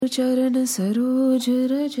चरण सरोज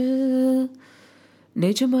रज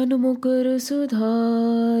निज मन मुकुर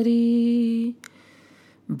सुधारी।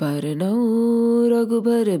 बरनउँ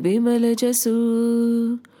रघुबर बिमल जसु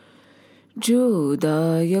जो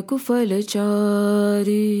दायक फल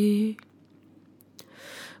चारि।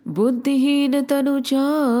 बुद्धिहीन तनु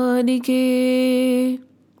जानिके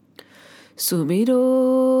सुमिरो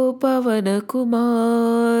पवन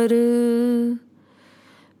कुमार।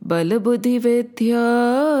 बल बुद्धि विद्या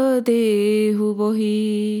देहु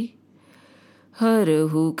मोहि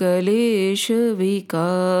हरहु कलेश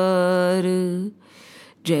विकार।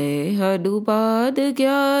 जय हनुमान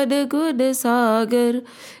ज्ञान गुण सागर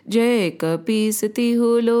जय कपीस तिहु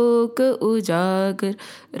लोक उजागर।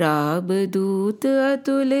 राम दूत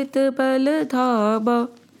अतुलित बल धामा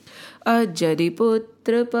अंजनी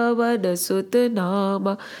पुत्र पवन सुत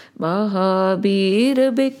नामा। महावीर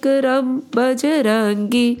विक्रम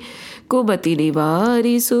बजरंगी कुमति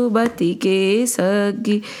निवारी सुमति के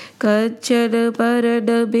संगी। कंचन बरन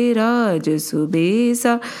बिराज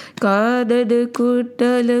सुबेसा कानन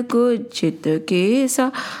कुंडल कुंचित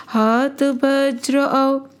केसा। हाथ वज्र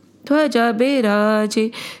और ध्वजा बिराजे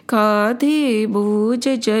कांधे मूंज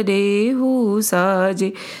जनेऊ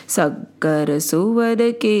साजे। शंकर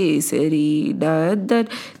सुवन केसरी नंदन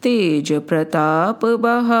तेज प्रताप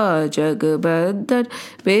महाजगबंदन।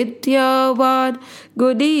 विद्यावान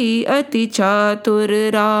गुणी अति चातुर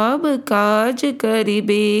राम काज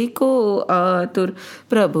करिबे को आतुर।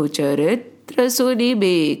 प्रभु चरित्र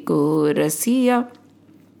सुनिबे को रसिया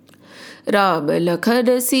राम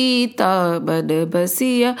लखन सीता मन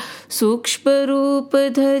बसिया। सूक्ष्म रूप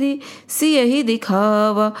धरि सियहि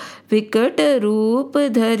दिखावा विकट रूप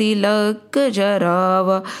धरि लंक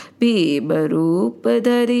जरावा। भीम रूप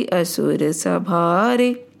धरि असुर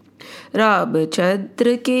संहारे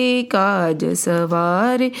रामचंद्र के काज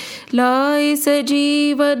सवारे। लाए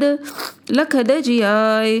सजीवन लखन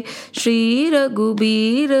जियाए श्री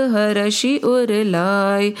रघुबीर हरषि उर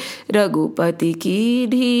लाए। रघुपति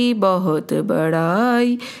कीन्ही बहुत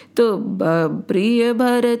बड़ाई तुम मम प्रिय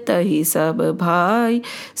भरतहि सब भाई।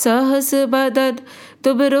 सहस बदन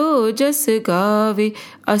तुमरो जस गावे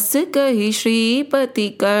अस कहि श्रीपति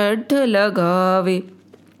कंठ लगावे।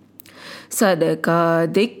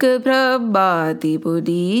 सनकादिक ब्रह्मादि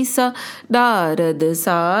मुनीसा नारद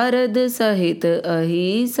सारद सहित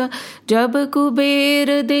अहिसा। जब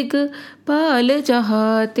कुबेर दिगपाल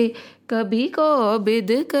चहाते कभी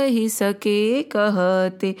कोबिद कहि सके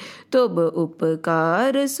कहते। तुम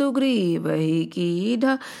उपकार सुग्रीवहि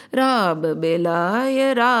कीन्हा राम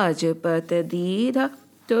मिलाय राजपद दीन्हा।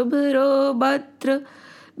 तुम्हरो मंत्र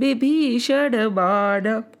विभीषण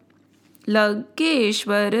माना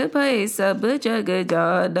लंकेश्वर भय सब जग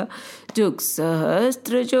जाना। जुग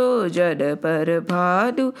सहस्त्र जो जन पर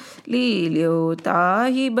भानु लील्यो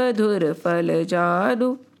ताहि मधुर फल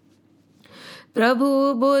जानु। प्रभु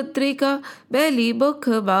मुद्रिका मैली मुख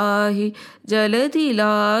माहि जलधि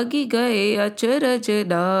लागी गए अचरज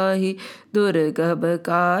नाहि। दुर्गम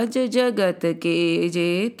काज जगत के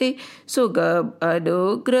जेते सुगम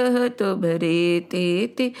अनुग्रह तुम्हरे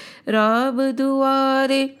तेते। राम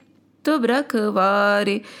दुआरे तुम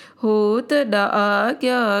रखवारे होत न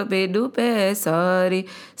आज्ञा बिनु पैसारे।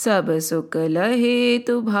 सब सुख लहे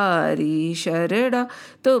तुम्हारी शरणा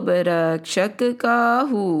तुम रक्षक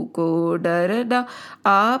काहू को डरना।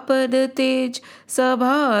 आपन तेज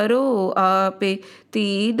सभारो आपे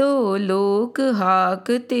तीनों लोक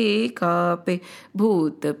हाकते कापे।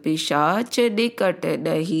 भूत पिशाच निकट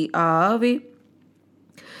नहीं आवे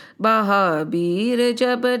महावीर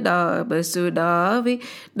जब नाम सुनावे।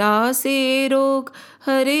 नासे रोग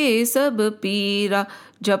हरे सब पीरा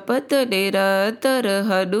जपत निरंतर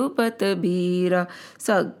हनुमत बीरा।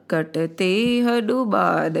 संकट ते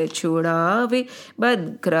हनुमान छुड़ावे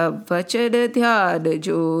मन क्रम वचन ध्यान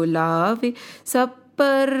जो लावे। सब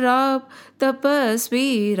पर राम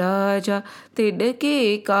तपस्वी राजा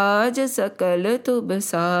तिनके काज सकल तुम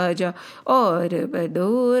साजा। और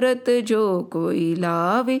मनोरथ जो कोई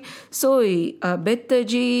लावे सोई अमित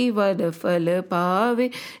जीवन फल पावे।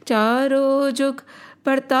 चारों जुग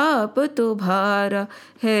प्रताप तुम्हारा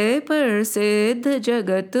है प्रसिद्ध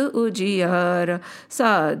जगत उजियारा।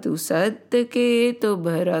 साधु संत के तुम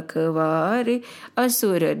रखवारे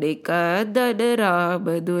असुर निकंदन राम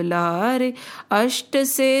दुलारे। अष्ट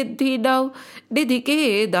सिद्धि नौ निधि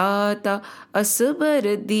के दाता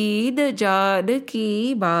असबर दीन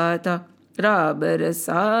जानकी माता। राम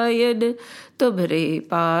रसायन तुम्हरे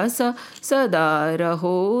पासा, सदा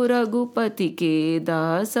रहो रघुपति के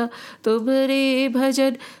दासा। तुम्हरे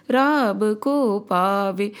भजन राम को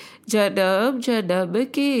पावे, जन्म जन्म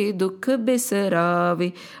के दुख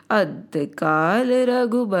बिसरावे। अंत काल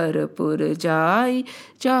रघुबरपुर जाई,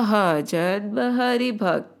 जहाँ जन्म हरि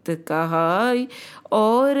भक्त कहाई।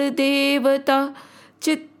 और देवता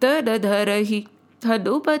चित्त न धरहि,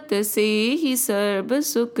 हनुमत से ही सर्व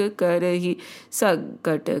सुख करहि।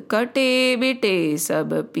 संकट कटे मिटे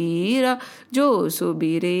सब पीरा, जो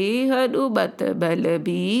सुमिरे हनुमत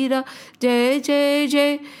बलबीरा। जय जय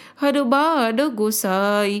जय हनुमान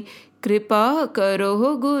गोसाई, कृपा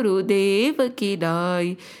करो गुरुदेव की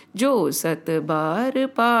नाई। जो सत बार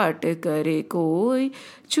पाठ करे कोई,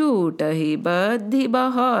 छूटहि बंधि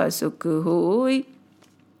महा सुख होई।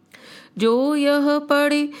 जो यह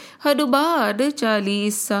पढ़े हनुमान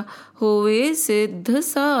चालीसा, होवे सिद्ध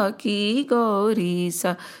साकी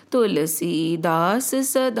गौरीसा। तुलसीदास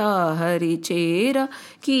सदा हरि चेरा,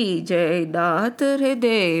 की जय नाथ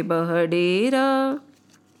हृदय महडेरा।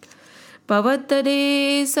 पवन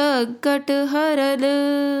तनय संकट हरन,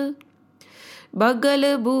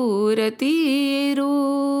 मंगल मूरति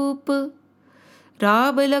रूप।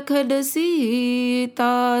 राम लखन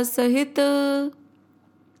सीता सहित,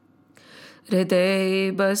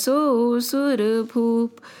 हृदय बसो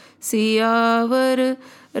सुरभूप। सियावर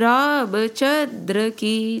रामचंद्र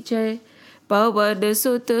की जय, पवन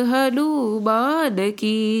सुत हनुमान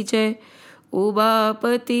की जय।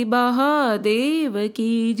 उमापति महादेव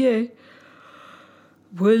की जय,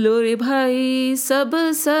 बोलो रे भाई सब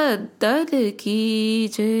संतन की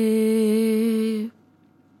जय।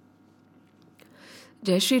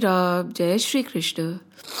 जय श्री राम, जय श्री कृष्ण,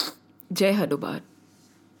 जय Hanuman.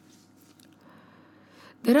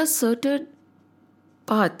 There are certain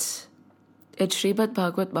parts in Srimad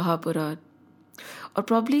Bhagavad Mahapuran, or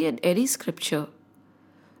probably in any scripture,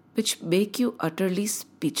 which make you utterly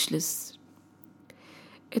speechless.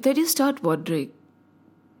 And then you start wondering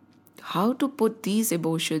how to put these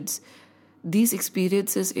emotions, these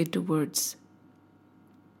experiences into words.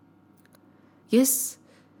 Yes,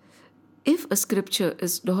 if a scripture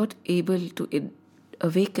is not able to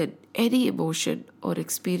awaken any emotion or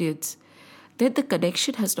experience, then the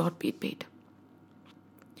connection has not been made.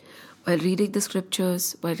 While reading the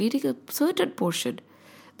scriptures, while reading a certain portion,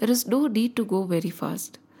 there is no need to go very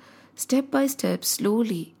fast. Step by step,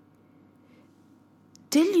 slowly,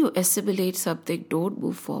 till you assimilate something, don't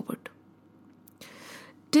move forward.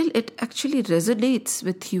 Till it actually resonates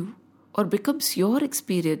with you or becomes your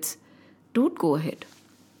experience, don't go ahead.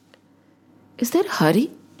 Is there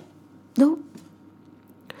hurry? No.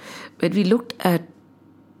 When we looked at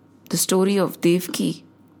the story of Devki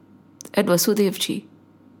and Vasudevji,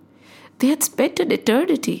 they had spent an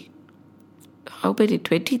eternity, how many,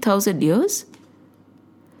 20,000 years,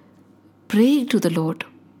 praying to the Lord,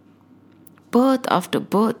 birth after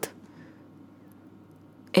birth.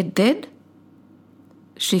 And then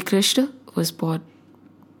Shri Krishna was born.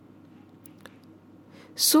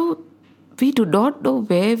 So we do not know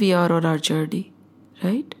where we are on our journey,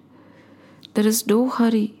 right? There is no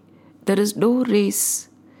hurry, there is no race.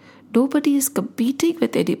 Nobody is competing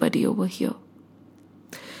with anybody over here.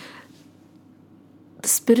 The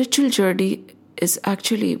spiritual journey is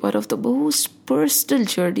actually one of the most personal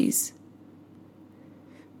journeys,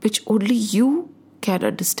 which only you can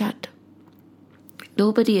understand.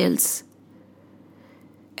 Nobody else.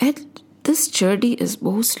 And this journey is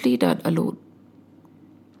mostly done alone.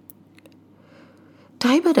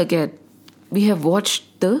 Time and again, we have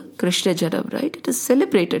watched the Krishna Janam, right? It is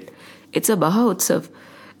celebrated. It's a Maha-Utsav,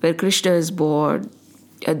 where Krishna is born,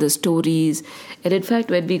 and the stories. And in fact,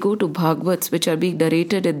 when we go to Bhagavats, which are being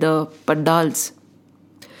narrated in the pandals,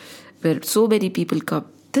 where so many people come,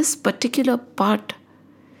 this particular part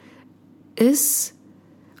is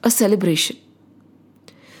a celebration,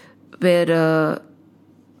 where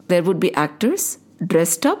there would be actors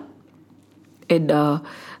dressed up, and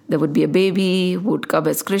there would be a baby who would come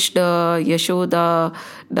as Krishna, Yashoda,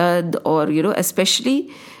 Nand, or,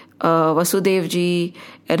 especially Vasudevji,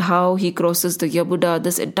 and how he crosses the Yamuna.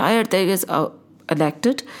 This entire thing is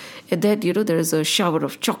enacted. And then, there is a shower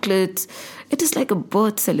of chocolates. It is like a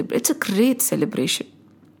birth celebration. It's a great celebration.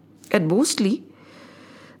 And mostly,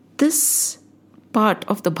 this part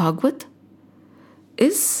of the Bhagavad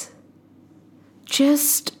is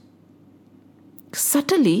just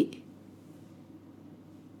subtly,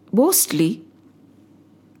 mostly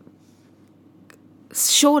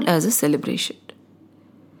shown as a celebration.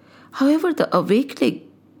 However, the awakening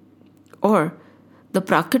or the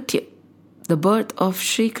prakritya, the birth of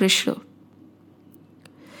Sri Krishna,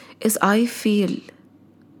 is I feel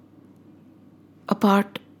a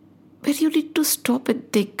part where you need to stop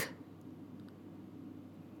and think,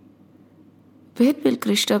 when will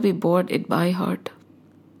Krishna be born in my heart?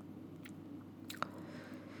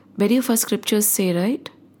 Many of our scriptures say, right?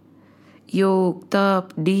 Yog,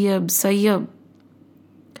 Tap, Niyam, Sanyam,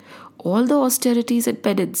 all the austerities and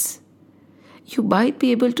penance, you might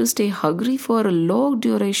be able to stay hungry for a long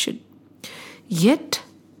duration. Yet,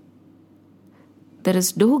 there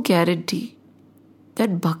is no guarantee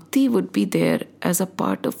that bhakti would be there as a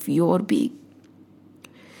part of your being.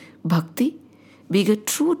 Bhakti, being a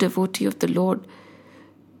true devotee of the Lord,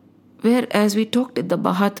 where, as we talked in the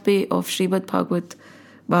Mahatmya of Srimad Bhagavad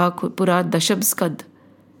Puran Dasham Skand,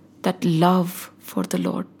 that love for the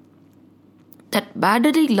Lord, that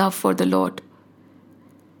maddening love for the Lord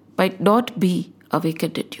might not be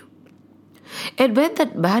awakened in you. And when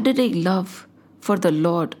that maddening love for the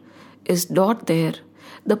Lord is not there,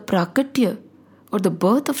 the prakatya or the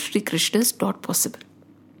birth of Sri Krishna is not possible.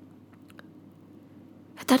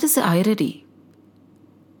 And that is the irony.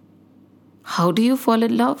 How do you fall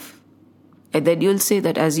in love? And then you'll say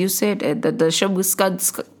that, as you said, and that the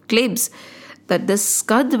Skand claims that this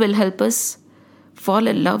Skand will help us fall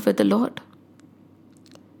in love with the Lord.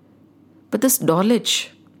 But this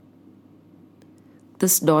knowledge, the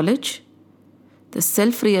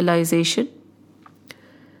self-realization,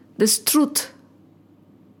 this truth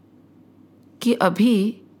कि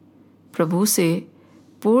अभी प्रभु से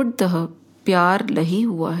पूर्णतः प्यार नहीं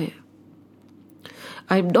हुआ है.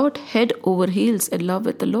 I am not head over heels in love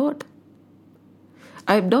with the Lord.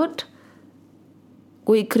 I am not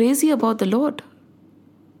going crazy about the Lord.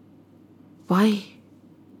 Why?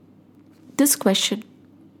 This question,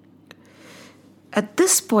 at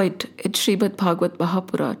this point in Srimad Bhagavad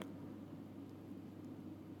Mahapuran,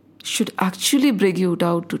 should actually bring you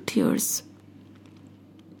down to tears.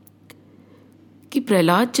 कि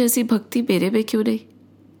प्रहलाद जैसी भक्ति मेरे में क्यों नहीं?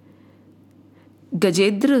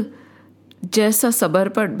 गजेंद्र जैसा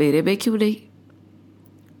समर्पण मेरे में क्यों नहीं?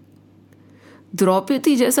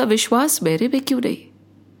 द्रौपदी जैसा विश्वास मेरे में क्यों नहीं?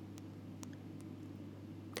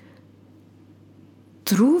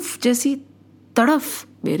 ध्रुव जैसी तड़फ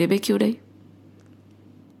मेरे में क्यों नहीं?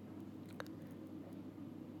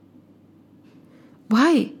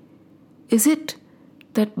 Why is it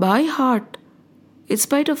that my heart, in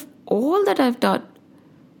spite of all that I've done,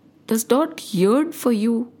 does not yearn for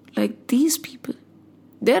you like these people?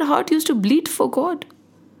 Their heart used to bleed for God.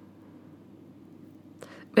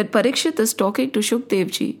 When Parikshit is talking to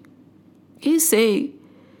Shukdev ji, he's saying,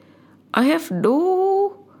 I have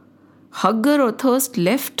no hunger or thirst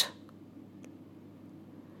left.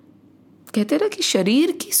 कहते हैं ना कि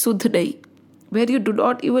शरीर की सुध नहीं, where you do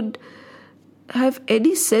not even have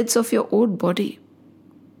any sense of your own body.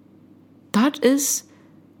 That is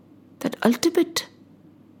that ultimate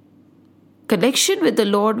connection with the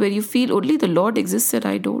Lord where you feel only the Lord exists and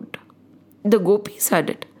I don't. The gopis had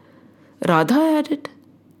it. Radha had it.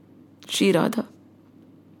 Shri Radha.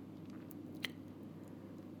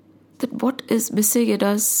 That what is missing in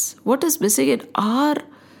us? What is missing in our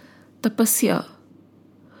tapasya?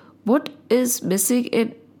 What is missing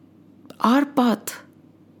in our path?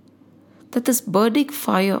 That this burning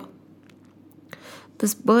fire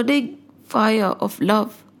of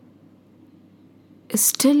love is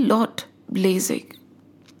still not blazing.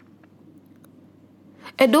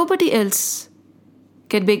 And nobody else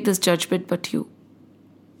can make this judgment but you.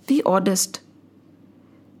 Be honest.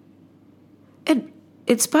 And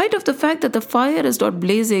in spite of the fact that the fire is not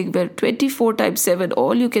blazing, where 24 times 7,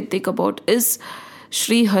 all you can think about is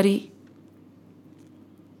Sri Hari,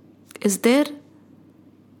 is there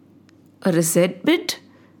a resentment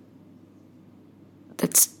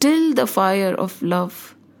that still the fire of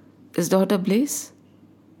love is not ablaze?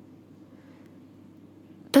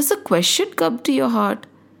 Does a question come to your heart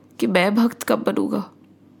कि मैं भक्त कब बनूंगा?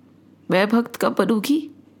 मैं भक्त कब बनूंगी?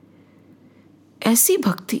 ऐसी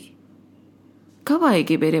भक्ति कब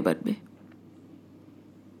आएगी मेरे मन में?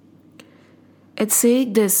 And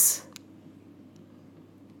saying this,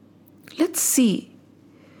 let's see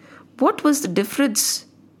what was the difference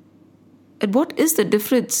and what is the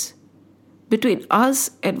difference between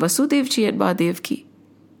us and Vasudev ji and Mahadev ki.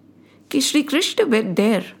 Ki Shri Krishna went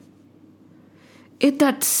there, in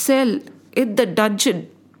that cell, in the dungeon,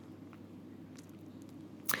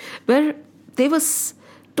 where they were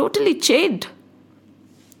totally chained.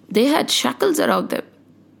 They had shackles around them.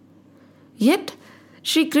 Yet,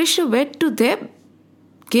 Shri Krishna went to them,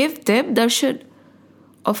 gave them darshan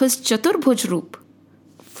of his Chaturbhuj Roop,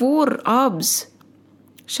 4 arms,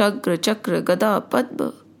 Shankra, Chakra, Gada,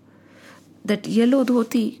 Padma, that yellow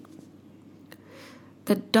dhoti,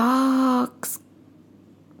 the dark,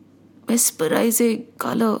 mesmerizing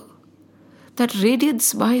color, that radiant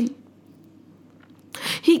smile.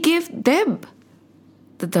 He gave them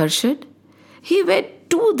the darshan. He went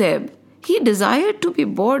to them. He desired to be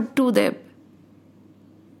born to them.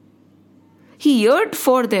 He yearned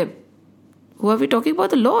for them. Who are we talking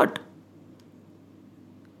about? The Lord.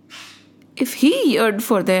 If He yearned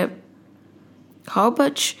for them, how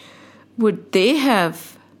much would they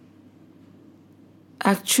have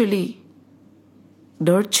actually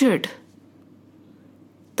nurtured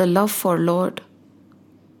the love for Lord?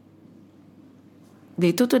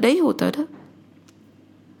 नहीं तो नहीं होता ना.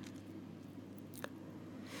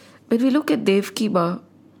 When we look at Devki Ma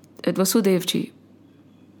and Vasudev ji,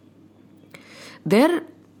 their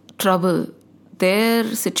trouble,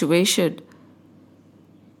 their situation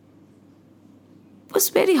was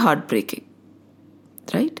very heartbreaking,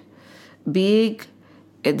 right? Being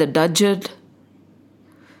in the dungeon,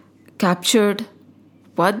 captured,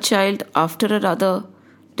 one child after another,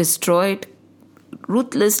 destroyed,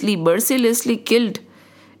 ruthlessly, mercilessly killed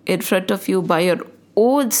in front of you by your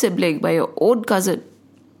own sibling, by your own cousin,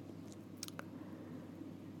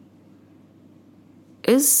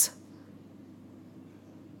 this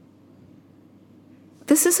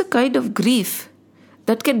is a kind of grief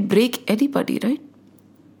that can break anybody, right?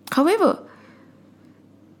 However,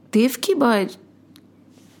 Devki Ma and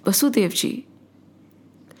Vasudev ji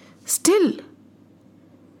still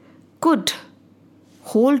could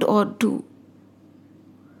hold on to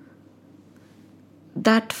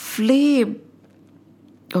that flame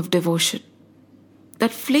of devotion.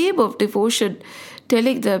 That flame of devotion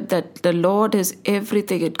telling them that the Lord has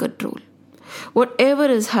everything in control. Whatever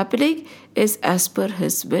is happening is as per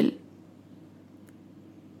His will.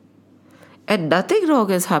 And nothing wrong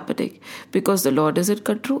is happening because the Lord is in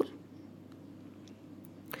control.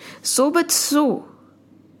 So much so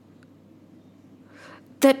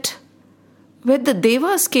that when the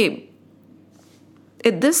Devas came,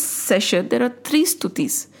 in this session there are 3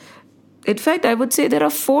 stutis. In fact, I would say there are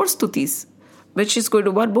 4 stutis, which is going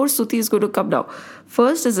to, one more stuti is going to come now.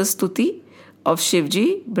 First is a stuti of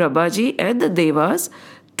Shivji, Brahmaji and the Devas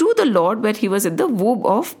to the Lord when He was in the womb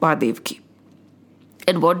of Mahadevki.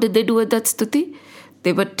 And what did they do with that stuti?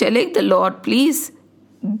 They were telling the Lord, please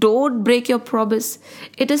don't break your promise.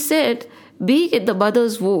 It is said, being in the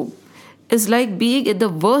mother's womb is like being in the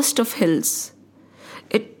worst of hells.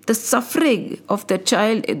 The suffering of the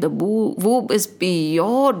child in the womb is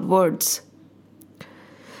beyond words.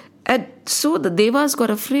 And so the Devas got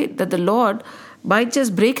afraid that the Lord might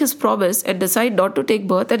just break His promise and decide not to take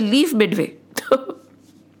birth and leave midway.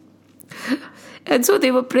 And so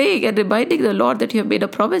they were praying and reminding the Lord that you have made a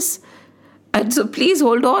promise. And so please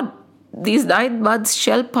hold on. These 9 months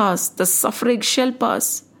shall pass. The suffering shall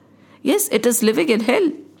pass. Yes, it is living in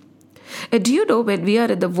hell. And do you know, when we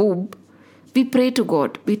are in the womb, we pray to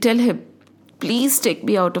God. We tell Him, please take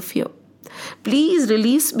me out of here. Please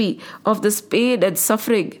release me of this pain and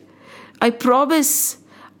suffering. I promise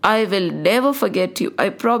I will never forget you. I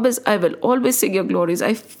promise I will always sing your glories.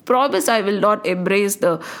 I promise I will not embrace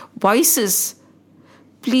the vices.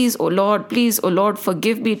 Please, O Lord,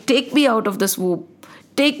 forgive me. Take me out of this womb.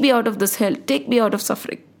 Take me out of this hell. Take me out of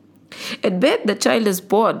suffering. And when the child is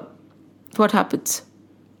born, what happens?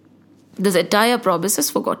 This entire promise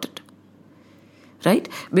is forgotten. Right?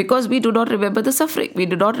 Because we do not remember the suffering. We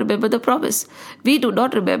do not remember the promise. We do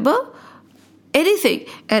not remember anything.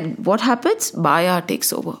 And what happens? Maya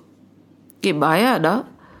takes over. Ki Maya na,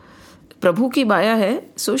 Prabhu ki Maya hai,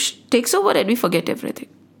 so she takes over and we forget everything.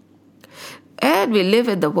 And we live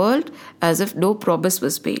in the world as if no promise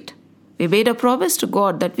was made. We made a promise to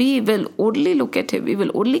God that we will only look at Him, we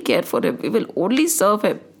will only care for Him, we will only serve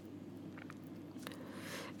Him.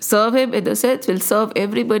 Serve Him in the sense, we'll serve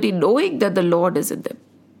everybody knowing that the Lord is in them.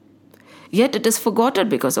 Yet it is forgotten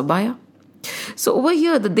because of Maya. So over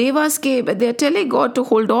here, the Devas came and they are telling God to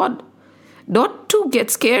hold on, not to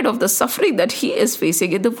get scared of the suffering that He is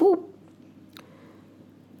facing in the womb.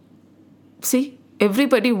 See,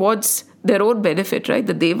 everybody wants their own benefit, right?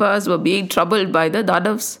 The Devas were being troubled by the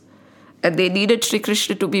Danavs and they needed Sri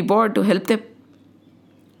Krishna to be born to help them.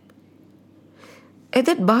 And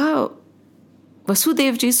then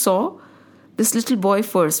Vasudev ji saw this little boy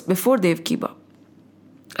first, before Devki Ma.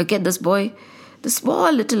 Again, this boy, the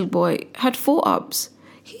small little boy, had 4 arms.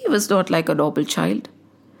 He was not like a normal child.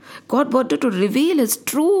 God wanted to reveal His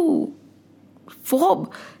true form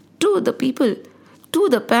to the people, to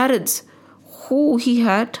the parents who He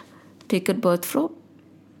had taken birth from.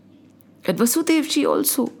 And Vasudev ji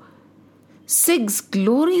also sings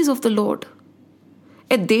glories of the Lord.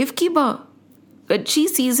 And Devki Ma, when she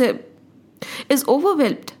sees Him, is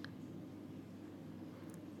overwhelmed.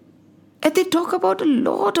 And they talk about a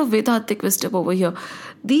lot of Vedantic wisdom over here.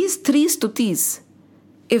 These 3 stutis,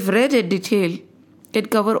 if read in detail, can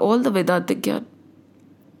cover all the Vedantic Gyan.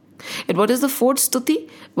 And what is the 4th stuti?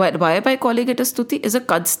 Why am I calling it a stuti? Is a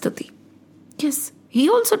Kant stuti. Yes, he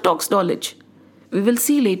also talks knowledge. We will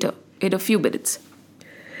see later in a few minutes.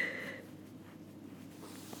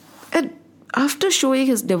 And after showing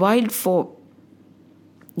his divine form,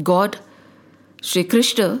 God, Shri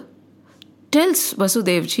Krishna, tells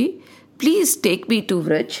Vasudevji, please take me to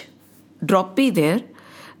Vraj, drop me there.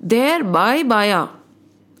 There my Maya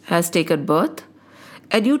has taken birth,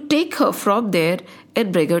 and you take her from there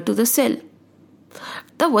and bring her to the cell.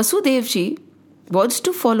 The Vasudevji wants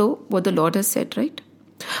to follow what the Lord has said, right?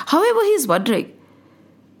 However, he is wondering,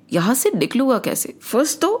 yahan se nikluga kaise?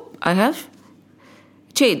 First though, I have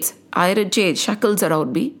chains, iron chains, shackles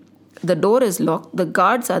around me. The door is locked, the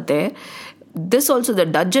guards are there. This also, the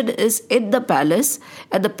dungeon is in the palace,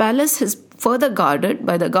 and the palace is further guarded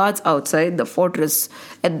by the guards outside the fortress.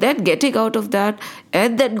 And then getting out of that,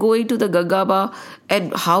 and then going to the Gangaba.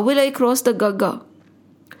 And how will I cross the Ganga?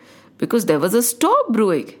 Because there was a storm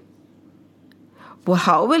brewing. Well,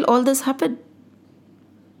 how will all this happen?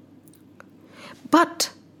 But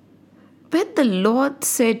when the Lord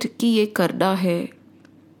said ki ye karna hai,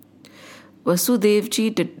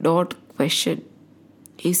 Vasudevji did not question.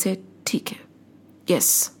 He said, theek hai.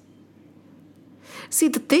 Yes. See,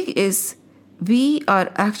 the thing is, we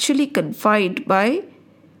are actually confined by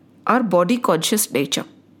our body conscious nature.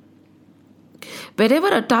 Whenever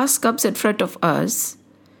a task comes in front of us,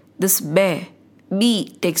 this me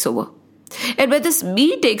takes over. And when this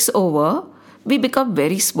me takes over, we become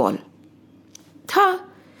very small.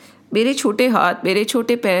 मेरे छोटे हाथ, मेरे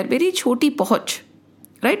छोटे पैर, मेरी छोटी पहुंच.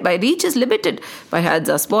 Right? My reach is limited. My hands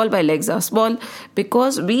are small, my legs are small.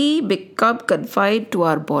 Because we become confined to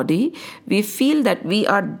our body, we feel that we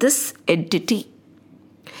are this entity.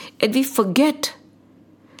 And we forget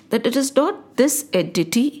that it is not this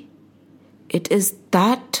entity. It is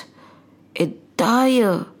that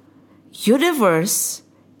entire universe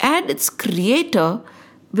and its creator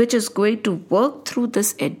which is going to work through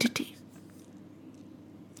this entity.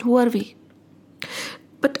 Who are we?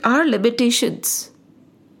 But our limitations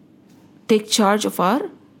take charge of our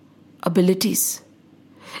abilities.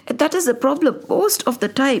 And that is the problem. Most of the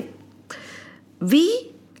time,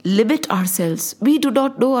 we limit ourselves. We do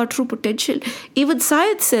not know our true potential. Even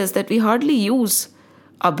science says that we hardly use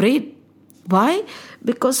our brain. Why?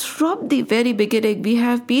 Because from the very beginning, we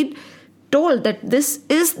have been told that this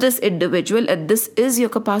is this individual and this is your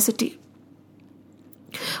capacity.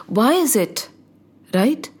 Why is it?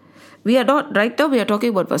 Right? We are not, right now we are talking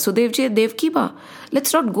about Vasudevji and Devaki Ma.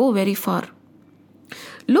 Let's not go very far.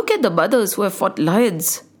 Look at the mothers who have fought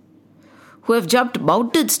lions, who have jumped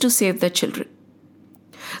mountains to save their children.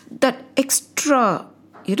 That extra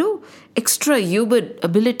human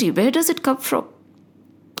ability, where does it come from?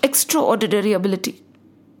 Extraordinary ability,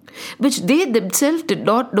 which they themselves did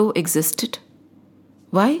not know existed.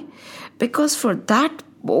 Why? Because for that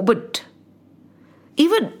moment,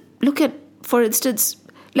 even look at, for instance,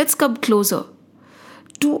 let's come closer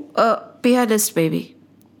to a pianist maybe,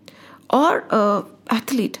 or an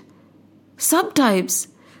athlete. Sometimes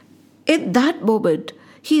in that moment,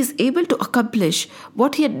 he is able to accomplish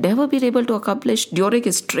what he had never been able to accomplish during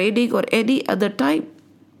his training or any other time.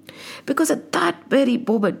 Because at that very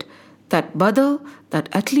moment, that mother, that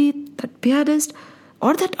athlete, that pianist,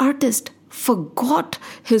 or that artist forgot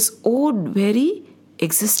his own very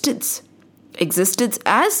existence. Existence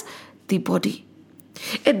as the body.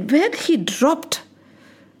 And when he dropped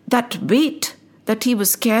that weight that he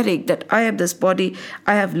was carrying, that I am this body,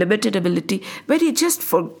 I have limited ability, when he just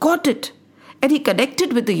forgot it and he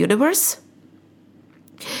connected with the universe,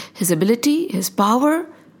 his ability, his power,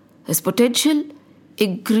 his potential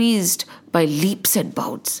increased by leaps and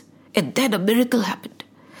bounds. And then a miracle happened.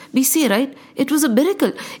 We say, right? It was a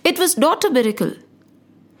miracle. It was not a miracle.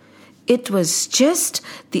 It was just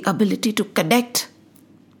the ability to connect.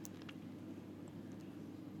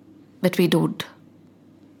 But we don't.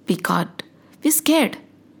 We can't. We're scared.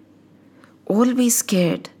 Always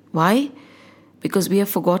scared. Why? Because we have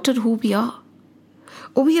forgotten who we are.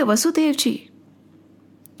 Oh, we are Vasudevji.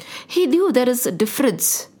 He knew there is a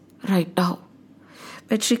difference right now.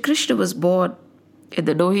 When Shri Krishna was born in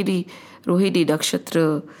the Rohini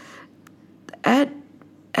Nakshatra, and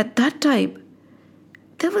at that time,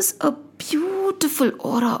 there was a beautiful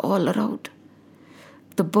aura all around.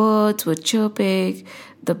 The birds were chirping,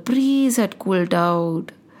 the breeze had cooled down.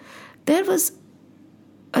 There was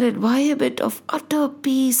an environment of utter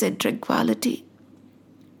peace and tranquility.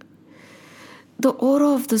 the aura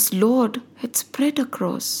of this Lord had spread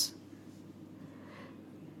across.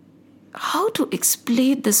 How to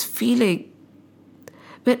explain this feeling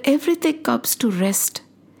where everything comes to rest?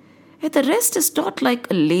 And the rest is not like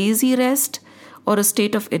a lazy rest or a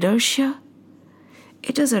state of inertia.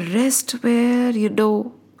 It is a rest where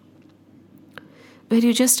where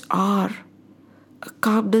you just are. A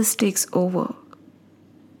calmness takes over.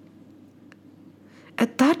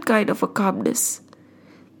 And that kind of a calmness,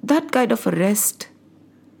 that kind of a rest,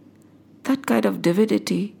 that kind of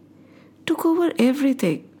divinity took over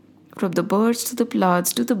everything, from the birds to the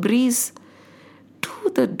plants to the breeze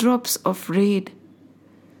to the drops of rain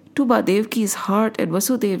to Mahadevki's heart and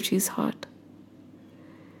Vasudevji's heart.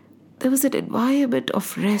 There was an environment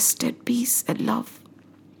of rest and peace and love.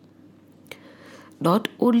 Not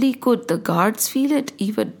only could the guards feel it,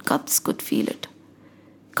 even Kans could feel it.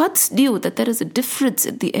 Kans knew that there is a difference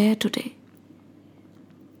in the air today.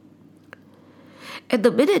 At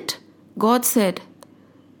the minute, God said,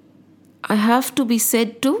 I have to be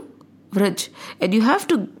sent to Vraj, and you have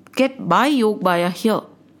to get my Yog Maya here.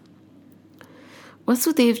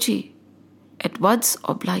 Vasudevji at once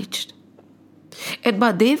obliged. And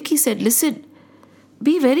Mahadevki said, listen,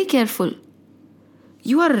 be very careful.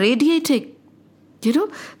 You are radiating.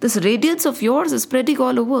 This radiance of yours is spreading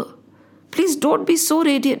all over. Please don't be so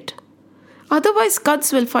radiant. Otherwise,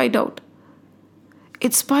 Kans will find out.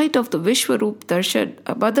 In spite of the Vishwaroop Darshan,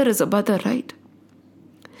 a mother is a mother, right?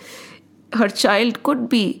 Her child could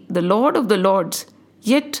be the Lord of the Lords,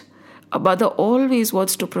 yet a mother always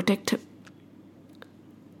wants to protect him.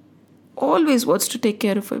 Always wants to take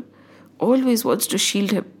care of him. Always wants to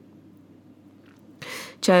shield him.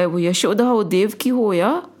 चाहे वो यशोदा हो, देवकी हो या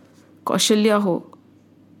कौशल्या हो,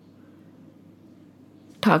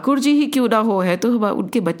 ठाकुर जी ही क्यों ना हो, है तो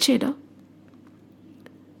उनके बच्चे ना.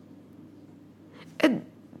 And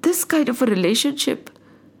this kind of a relationship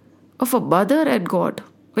of a mother and God,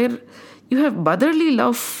 where you have motherly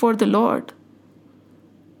love for the Lord,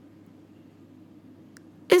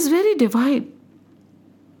 is very divine.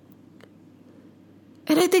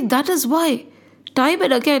 And I think that is why, time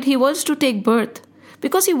and again, he wants to take birth,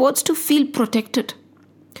 because he wants to feel protected.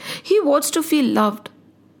 He wants to feel loved.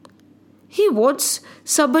 He wants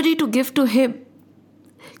somebody to give to him.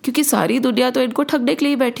 क्योंकि सारी दुनिया तो इनको ठगने के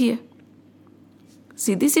लिए बैठी है.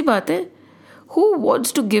 सीधी सी बात है. Who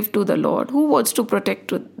wants to give to the Lord? Who wants to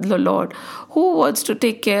protect the Lord? Who wants to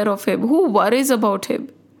take care of him? Who worries about him?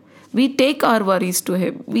 We take our worries to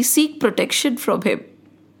him. We seek protection from him.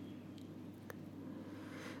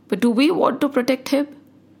 But do we want to protect him?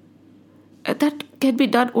 And that can be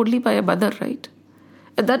done only by a mother, right?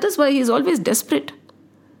 And that is why he is always desperate.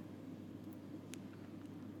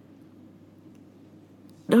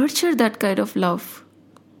 Nurture that kind of love,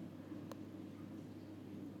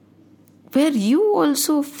 where you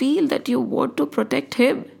also feel that you want to protect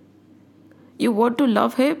him, you want to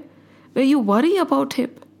love him, where you worry about him.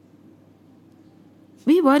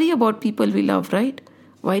 We worry about people we love, right?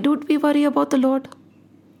 Why don't we worry about the Lord?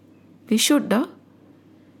 We should, ना?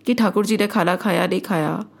 कि ठाकुर जी ने खाना खाया नहीं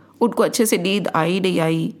खाया, उनको अच्छे से नींद आई नहीं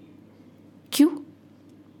आई. क्यों?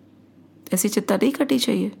 ऐसी चिंता नहीं करनी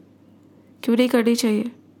चाहिए. क्यों नहीं करनी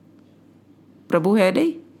चाहिए? प्रभु है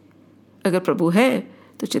नहीं? अगर प्रभु है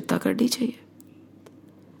तो चिंता करनी चाहिए.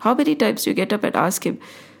 How many times you get up and ask him,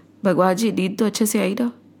 भगवान जी नींद तो अच्छे से आई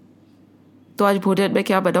ना, तो आज भोजन में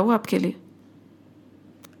क्या बनाऊं आपके लिए?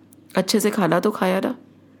 अच्छे से खाना तो खाया ना,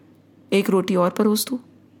 एक रोटी और परोस दूं.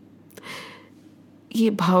 ये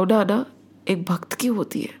भावना ना एक भक्त की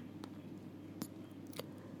होती है.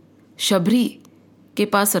 शबरी के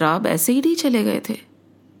पास राम ऐसे ही नहीं चले गए थे.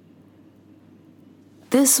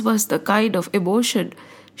 This was the kind of emotion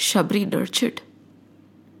Shabri nurtured.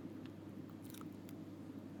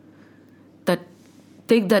 That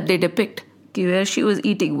thing that they depict, where she was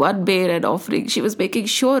eating one bear and offering, she was making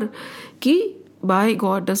sure that my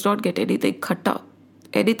God does not get anything khatta,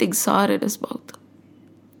 anything sour in his mouth.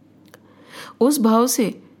 उस भाव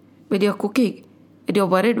से, when you're cooking and you're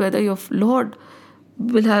worried whether your Lord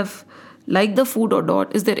will have liked the food or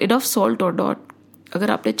not, is there enough salt or not,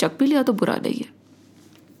 अगर आपने चख भी लिया तो बुरा नहीं है.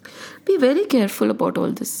 Be very careful about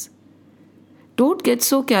all this. Don't get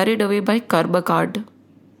so carried away by karma card.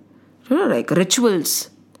 Like rituals.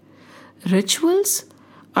 Rituals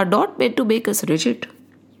are not meant to make us rigid.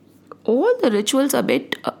 All the rituals are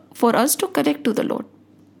meant for us to connect to the Lord.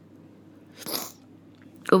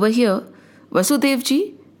 Over here,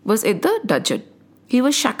 Vasudevji was in the dungeon. He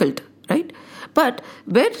was shackled, right? But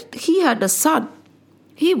when he had a son,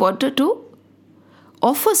 he wanted to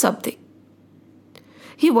offer something.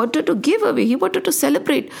 He wanted to give away. He wanted to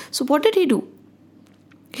celebrate. So what did he do?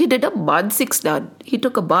 He did a mansik snan. He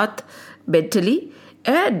took a bath mentally,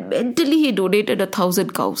 and mentally he donated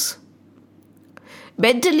 1,000 cows.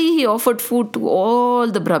 Mentally he offered food to all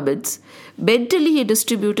the Brahmins. Mentally he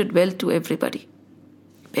distributed wealth to everybody.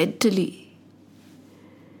 Mentally.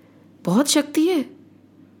 बहुत शक्ति है.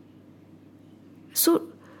 So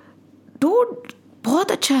don't,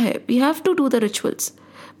 बहुत अच्छा है. We have to do the rituals.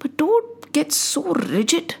 But don't get so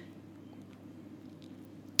rigid.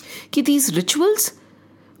 कि these rituals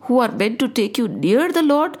who are meant to take you near the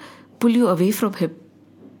Lord pull you away from Him.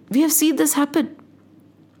 We have seen this happen.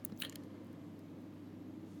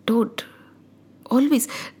 Don't. Always.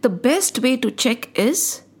 The best way to check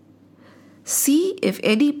is see if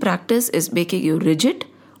any practice is making you rigid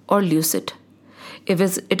or lucid. If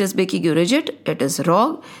it is making you rigid, it is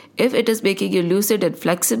wrong. If it is making you lucid and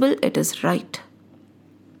flexible, it is right.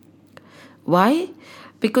 Why?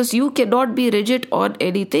 Because you cannot be rigid on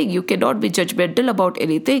anything. You cannot be judgmental about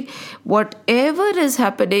anything. Whatever is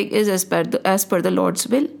happening is as per the Lord's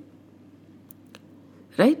will.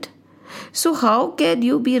 Right? So how can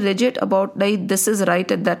you be rigid about this is right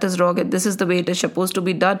and that is wrong and this is the way it is supposed to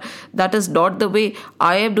be done? That is not the way.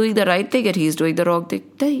 I am doing the right thing and he is doing the wrong thing.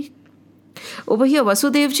 Nahi. Over here,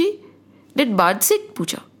 Vasudev ji did Mansik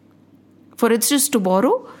Puja. For instance,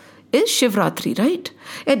 tomorrow is Shivratri, right?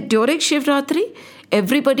 And during Shivratri,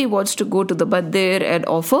 everybody wants to go to the mandir and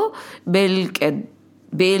offer milk and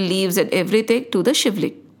bay leaves and everything to the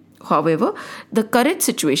Shivling. However, the current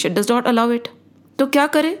situation does not allow it. तो क्या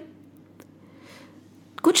करे?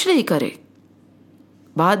 कुछ नहीं करे.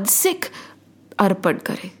 मानसिक अर्पण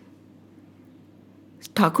करे.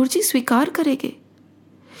 ठाकुर जी स्वीकार करेंगे.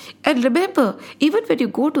 And remember, even when you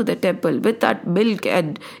go to the temple with that milk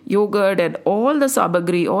and yogurt and all the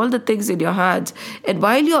samagri, all the things in your hands, and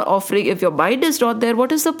while you're offering, if your mind is not there,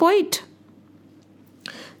 what is the point?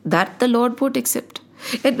 That the Lord won't accept.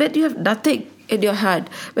 And when you have nothing in your hand,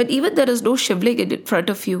 when even there is no shivling in front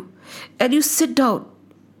of you, and you sit down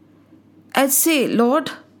and say,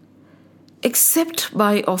 Lord, accept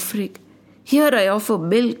my offering. Here I offer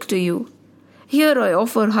milk to you. Here I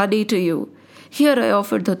offer honey to you. Here I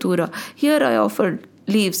offer dhatura. Here I offer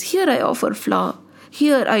leaves. Here I offer flower.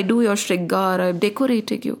 Here I do your shringar. I am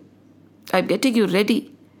decorating you. I am getting you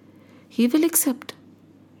ready. He will accept.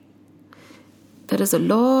 There is a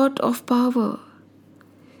lot of power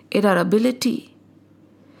in our ability.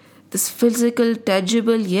 This physical,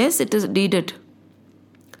 tangible, yes, it is needed.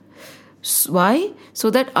 Why? So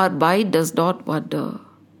that our mind does not wander.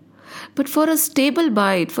 But for a stable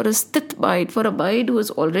mind, for a sthit mind, for a mind who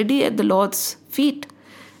is already at the Lord's feet,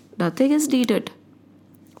 nothing is needed.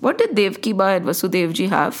 What did Devaki Ma and Vasudevji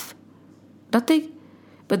have? Nothing.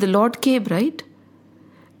 But the Lord came, right?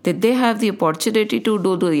 Did they have the opportunity to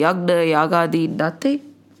do the yagna, yagadi?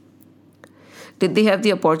 Nothing. Did they have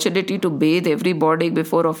the opportunity to bathe every morning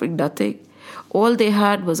before offering? Nothing. All they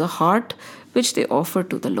had was a heart which they offered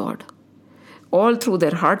to the Lord. All through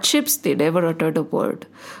their hardships, they never uttered a word.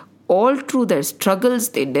 All through their struggles,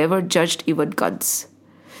 they never judged even guns.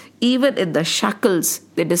 Even in the shackles,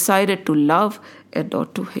 they decided to love and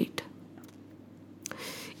not to hate.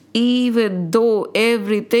 Even though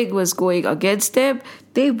everything was going against them,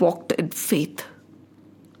 they walked in faith.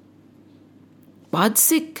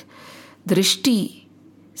 मानसिक दृष्टि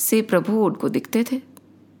से प्रभु उनको दिखते थे.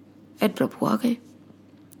 And प्रभु आ गए.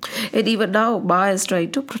 And even now, Ma is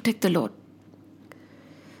trying to protect the Lord.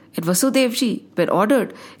 And Vasudevji, when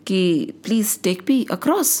ordered, ki, please take me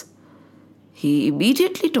across, he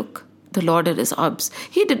immediately took the Lord in his arms.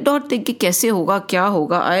 He did not think ki kaise hoga, kya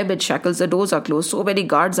hoga, I am in shackles, the doors are closed, so many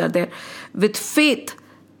guards are there. With faith,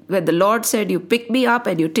 when the Lord said, you pick me up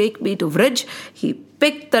and you take me to Vrij, he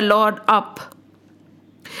picked the Lord up.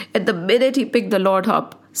 And the minute he picked the Lord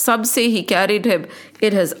up, some say he carried him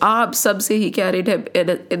in his arms, some say he carried him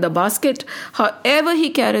in the basket. However he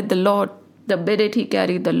carried the Lord, the minute he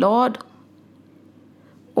carried the Lord,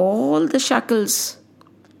 all the shackles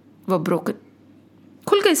were broken.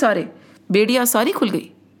 खुल गई सारे, बेड़ियां सारी खुल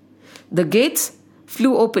गई. The gates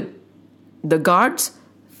flew open. The guards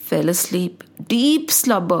fell asleep, deep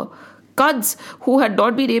slumber. Kans, who had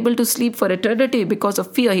not been able to sleep for eternity because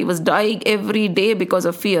of fear, he was dying every day because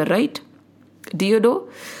of fear, right? Do you know?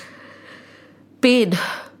 Pain.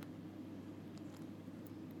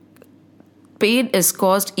 Pain is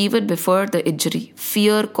caused even before the injury.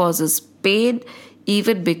 Fear causes pain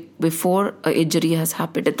even before an injury has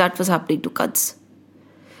happened. And that was happening to Kans.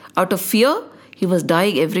 Out of fear, he was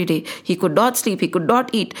dying every day. He could not sleep. He could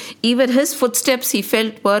not eat. Even his footsteps, he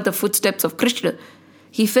felt, were the footsteps of Krishna.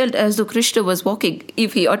 He felt as though Krishna was walking.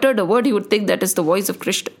 If he uttered a word, he would think that is the voice of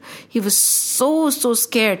Krishna. He was so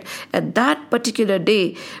scared. At that particular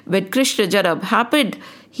day, when Krishna Janam happened,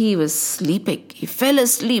 he was sleeping. He fell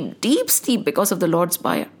asleep, deep sleep, because of the Lord's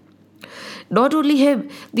Maya. Not only him,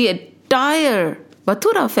 the entire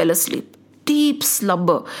Mathura fell asleep. Deep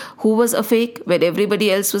slumber. Who was awake when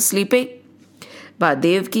everybody else was sleeping?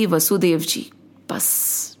 Devaki, Vasudev ji.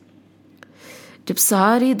 बस जब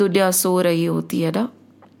सारी दुनिया सो रही होती है ना,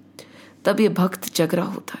 तब ये भक्त जग रहा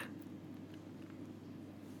होता है.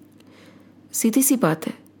 सीधी सी बात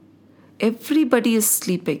है. Everybody is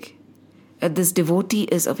sleeping and this devotee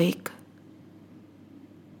is awake.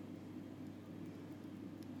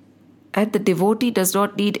 And the devotee does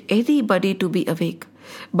not need anybody to be awake.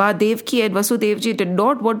 Devaki and Vasudevji did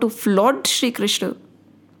not want to flaunt Shri Krishna.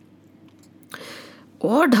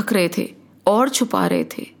 और ढक रहे थे, और छुपा रहे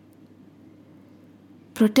थे.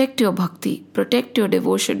 Protect your bhakti, protect your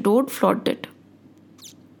devotion, don't flaunt it.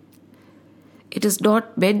 It is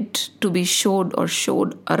not meant to be shown or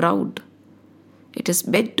shown around. It is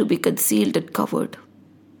meant to be concealed and covered.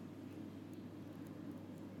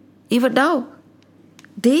 Even now,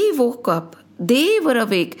 they woke up, they were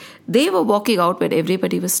awake, they were walking out when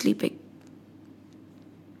everybody was sleeping.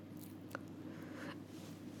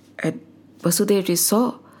 And Vasudevji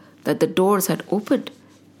saw that the doors had opened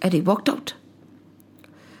and he walked out.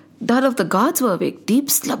 None of the guards were awake, deep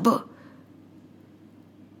slumber.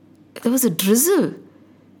 There was a drizzle.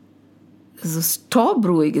 There's a storm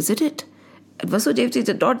brewing, isn't it? And Vasudevji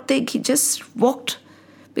did not think, he just walked.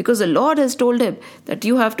 Because the Lord has told him that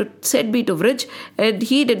you have to send me to Vrij. And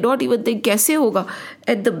he did not even think, kaise hoga?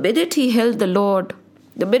 And the minute he held the Lord,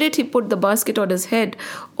 the minute he put the basket on his head,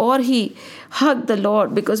 or he hugged the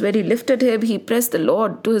Lord, because when he lifted him, he pressed the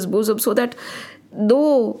Lord to his bosom so that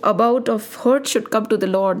no amount of hurt should come to the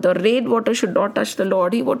Lord. The rainwater should not touch the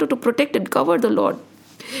Lord. He wanted to protect and cover the Lord.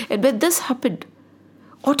 And when this happened,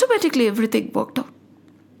 automatically everything worked out.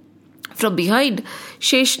 From behind,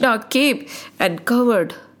 Sheshnag came and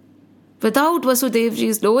covered. Without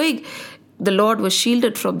Vasudevji's knowing, the Lord was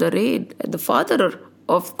shielded from the rain, and the Father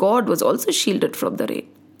of God was also shielded from the rain.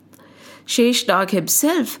 Sheshnag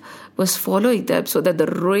himself was following them so that the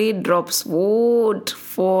raindrops won't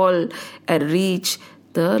fall and reach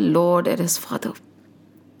the Lord and his Father.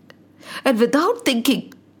 And without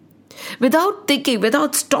thinking,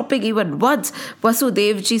 without stopping even once,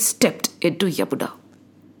 Vasudevji stepped into Yamuna.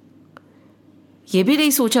 ये भी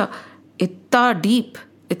नहीं सोचा, इतना deep,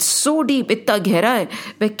 it's so deep, इतना गहरा है,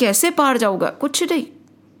 मैं कैसे पार जाऊंगा, कुछ नहीं.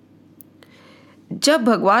 जब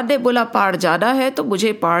भगवान ने बोला पार जाना है तो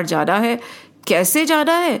मुझे पार जाना है. कैसे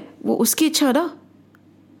जाना है वो उसकी इच्छा ना.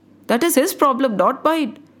 That is his problem, not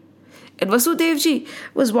mine. And Vasudevji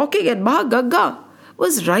was walking and Maha Ganga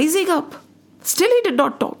was rising up. Still he did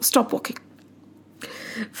not stop walking.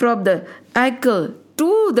 From the ankle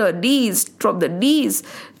to the knees, from the knees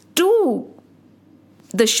to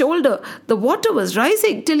the shoulder, the water was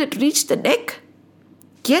rising till it reached the neck.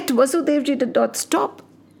 Yet Vasudevji did not stop.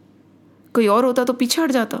 कोई और होता तो पीछे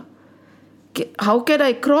हट जाता. How can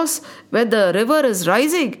I cross when the river is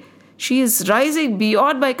rising? She is rising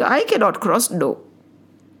beyond my... I cannot cross, no.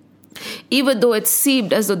 Even though it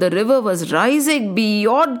seemed as though the river was rising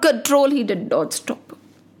beyond control, he did not stop.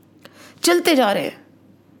 चलते जा रहे हैं.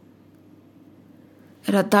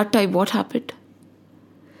 And at that time, what happened?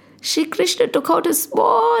 Shri Krishna took out his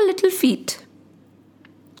small little feet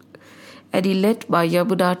and he let Ma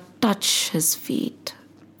Yamuna touch his feet.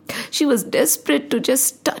 She was desperate to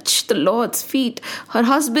just touch the Lord's feet, her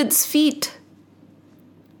husband's feet.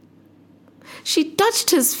 She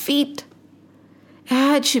touched his feet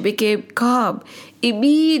and she became calm.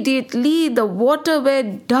 Immediately the water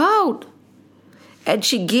went down and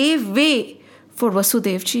she gave way for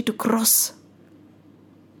Vasudevji to cross.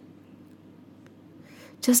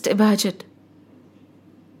 Just imagine,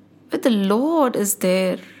 when the Lord is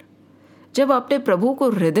there, जब आपने प्रभु को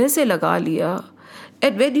हृदय से लगा लिया,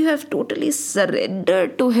 and when you have totally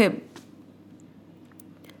surrendered to Him,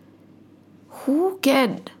 who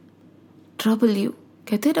can trouble you?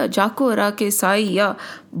 कहते ना, जाको हरा के साई या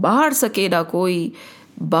बाहर सके ना कोई,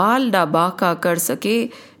 बाल ना बाका कर सके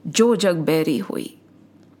जो जग बैरी होई.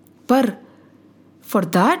 पर for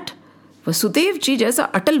that, वसुदेव जी जैसा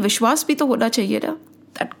अटल विश्वास भी तो होना चाहिए ना.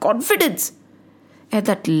 That confidence and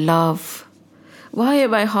that love. Why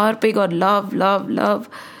am I harping on love, love, love?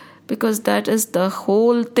 Because that is the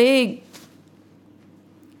whole thing.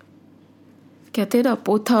 कहते ना,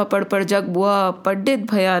 पोथा पढ़ पढ़ जग बुआ, पंडित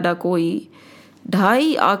भया ना कोई,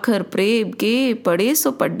 ढाई आखर प्रेम के पढ़े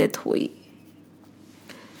सो पंडित होई.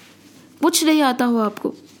 कुछ नहीं आता हो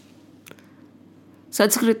आपको,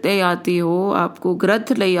 संस्कृत नहीं आती हो, आपको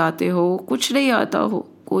ग्रंथ नहीं आते हो, कुछ नहीं आता हो,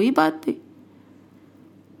 कोई बात नहीं।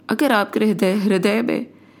 अगर आपके हृदय में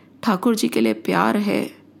ठाकुर जी के लिए प्यार है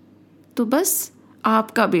तो बस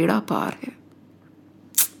आपका बेड़ा पार है।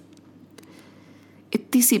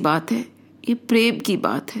 इतनी सी बात है, ये प्रेम की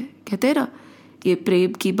बात है। कहते हैं ना, ये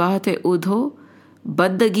प्रेम की बात है उधो,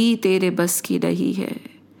 बंदगी तेरे बस की नहीं है।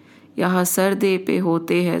 यहाँ सरदे पे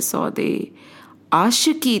होते हैं सौदे,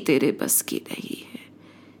 आशिकी तेरे बस की नहीं है।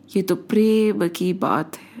 ये तो प्रेम की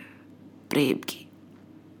बात है, प्रेम की।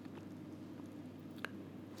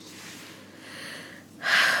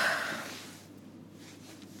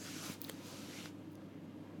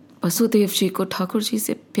 वसुदेव जी को ठाकुर जी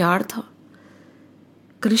से प्यार था,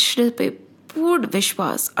 कृष्ण पे पूर्ण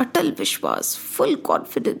विश्वास, अटल विश्वास, full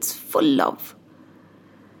confidence, full love,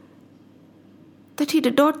 that he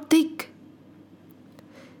did not think.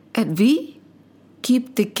 And we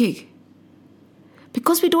keep thinking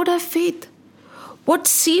because we don't have faith. What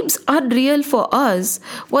seems unreal for us,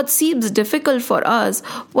 what seems difficult for us,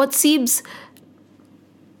 what seems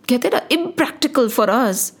कहते हैं ना impractical for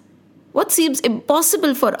us, what seems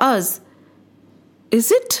impossible for us,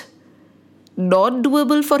 is it not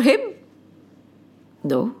doable for him?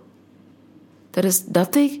 No. There is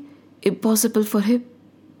nothing impossible for him.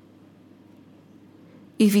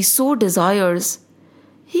 If he so desires,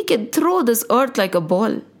 he can throw this earth like a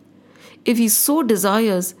ball. If he so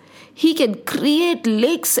desires, he can create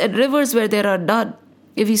lakes and rivers where there are none.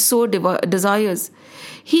 If he so desires,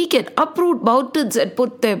 he can uproot mountains and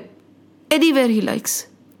put them anywhere he likes.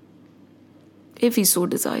 If he so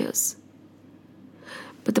desires.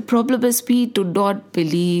 But the problem is we do not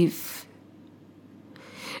believe.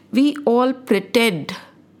 We all pretend.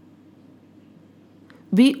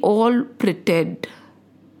 We all pretend.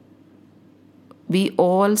 We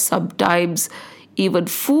all sometimes even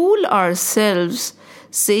fool ourselves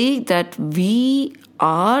saying that we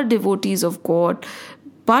are devotees of God,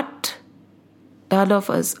 but none of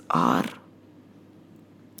us are.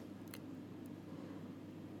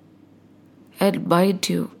 And mind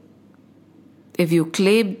you, if you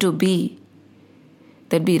claim to be,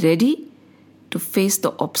 then be ready to face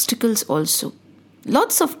the obstacles also.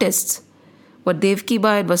 Lots of tests. But Devaki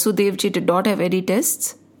Ma and Vasudevji did not have any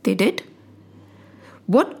tests. They did.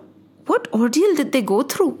 What ordeal did they go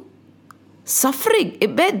through? Suffering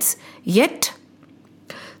immense. Yet,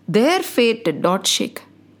 their faith did not shake.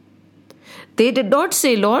 They did not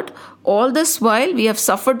say, Lord, all this while we have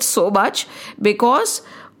suffered so much because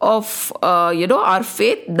of our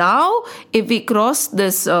faith. Now, if we cross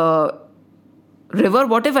this river,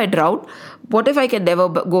 what if I drown? What if I can never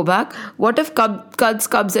go back? What if Kans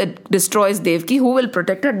comes and destroys Devaki? Who will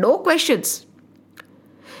protect her? No questions.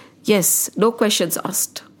 Yes, no questions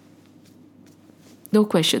asked. No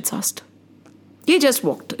questions asked. He just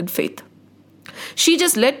walked in faith. She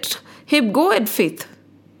just let him go in faith.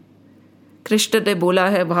 Krishna ने बोला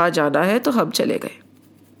है वहां जाना है तो हम चले गए.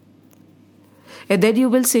 And then you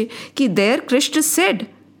will say कि there Krishna said,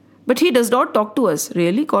 but he does not talk to us.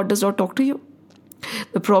 Really? God does not talk to you?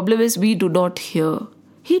 The problem is we do not hear.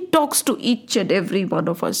 He talks to each and every one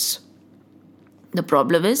of us. The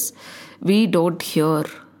problem is we don't hear.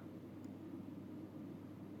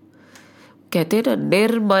 कहते हैं ना,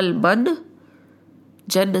 निर्मल मन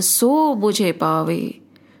जन सो मुझे पावे,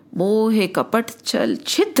 मोहे कपट चल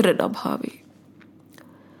छिद्र न भावे.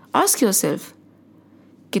 Ask yourself,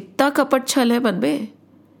 कितना कपट छल है मन में,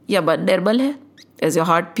 या मन निर्मल है? Is your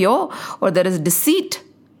heart pure or there is deceit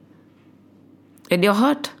in your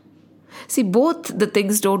heart? See, both the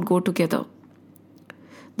things don't go together.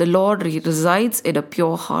 The Lord resides in a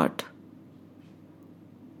pure heart,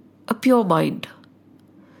 a pure mind.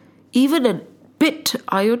 Even a bit,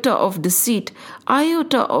 iota of deceit,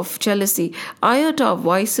 iota of jealousy, iota of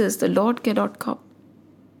vices, the Lord cannot come.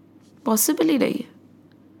 Possible ही नहीं है.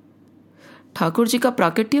 ठाकुर जी का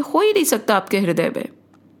प्राकट्य हो ही नहीं सकता आपके हृदय में.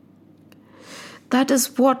 That is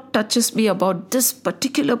what touches me about this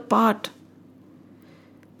particular part.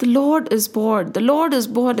 The Lord is born. The Lord is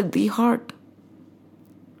born in the heart.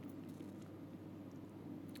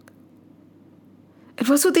 And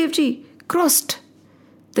Vasudev ji crossed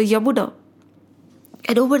the Yamuna.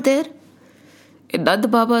 And over there, in Nand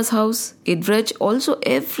Baba's house, in Vraj, also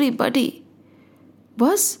everybody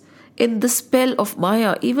was in the spell of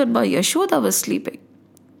Maya. Even my Yashoda was sleeping.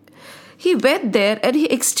 He went there and he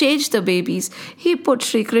exchanged the babies. He put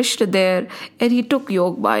Sri Krishna there and he took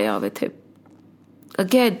Yog Maya with him.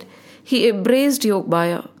 Again, he embraced Yog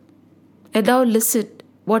Maya. And now listen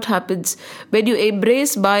what happens when you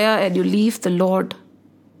embrace Maya and you leave the Lord.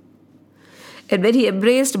 And when he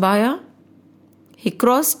embraced Maya, he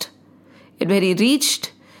crossed And when he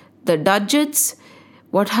reached the dungeons,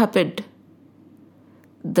 what happened?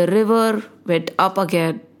 The river went up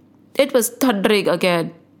again. It was thundering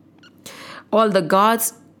again. All the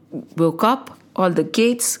guards woke up. All the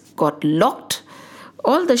gates got locked.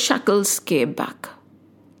 All the shackles came back.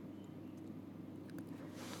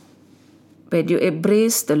 When you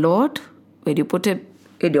embrace the Lord, when you put Him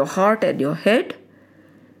in your heart and your head,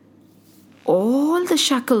 all the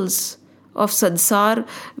shackles of sansar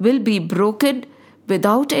will be broken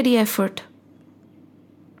without any effort.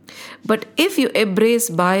 But if you embrace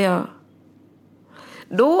Maya,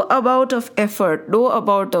 no amount of effort, no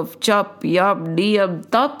amount of jap, yam, niyam,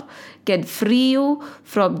 tap can free you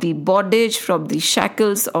from the bondage, from the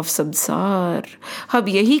shackles of samsar. हम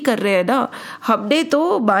यही कर रहे हैं ना. हमने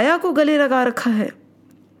तो माया को गले लगा रखा है.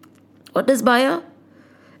 What is Maya?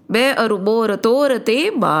 मैं और मोर तोर ते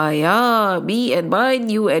माया. Me and mine,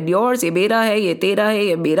 you and yours. ये मेरा है, ये तेरा है,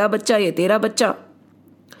 ये मेरा बच्चा, ये तेरा बच्चा.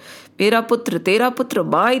 मेरा पुत्र, तेरा पुत्र.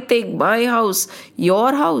 My thing, my house,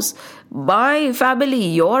 your house. My family,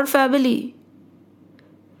 your family.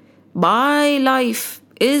 My life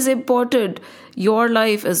is important. Your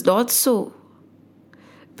life is not so.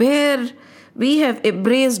 Where we have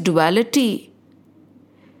embraced duality,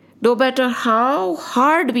 no matter how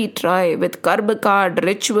hard we try with karma card,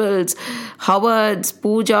 rituals, havads,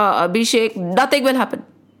 puja, abhishek, nothing will happen.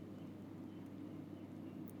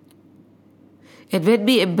 And when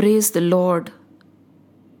we embrace the Lord,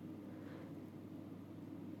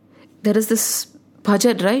 there is this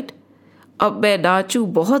bhajan, right? अब मैं नाचू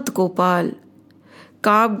बहुत गोपाल,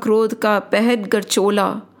 काम क्रोध का पहन कर चोला.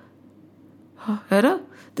 है ना?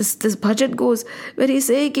 This bhajan goes where he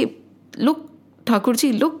say कि look Thakur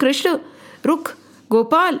ji, look Krishna, look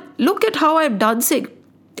Gopal, look at how I am dancing.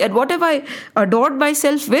 And what have I adorned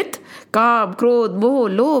myself with? Kam, krodh, moh,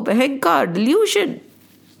 lobh, ahankar, delusion,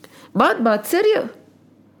 man, matsarya,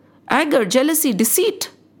 anger, jealousy, deceit.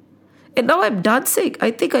 And now I'm dancing. I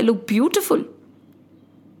think I look beautiful.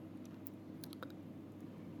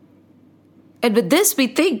 And with this we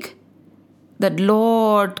think that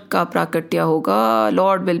Lord का प्राकट्य होगा,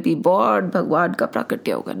 Lord will be born, भगवान का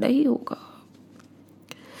प्राकट्य होगा. नहीं होगा.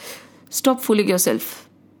 Stop fooling yourself.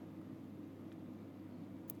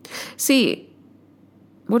 See,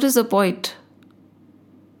 what is the point?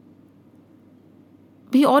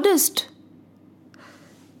 Be honest.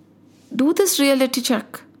 Do this reality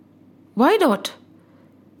check. Why not?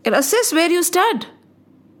 And assess where you stand.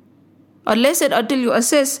 Unless and until you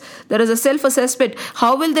assess, there is a self-assessment.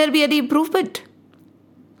 How will there be any improvement?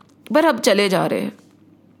 पर हम चले जा रहे हैं.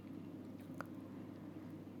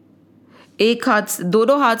 एक हाथ,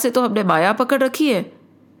 दोनों हाथ से तो हमने माया पकड़ रखी है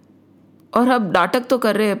और हम नाटक तो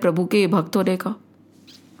कर रहे हैं प्रभु के भक्त होने का.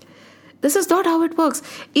 This is not how it works.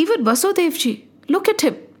 Even Vasudev ji, look at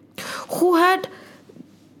him, who had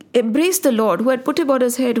embraced the Lord, who had put him on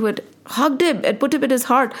his head, who had hugged him and put him in his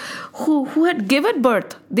heart, who had given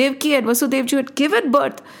birth, Devki and Vasudev ji had given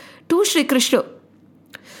birth to Shri Krishna.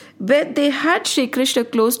 When they had Shri Krishna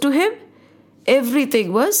close to him,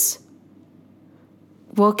 everything was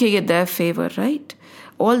working in their favor, right?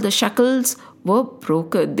 All the shackles were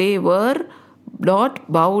broken. They were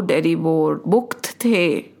not bound anymore. Mukt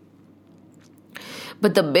the.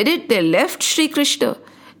 But the minute they left Shri Krishna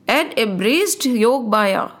and embraced Yog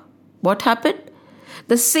Maya, what happened?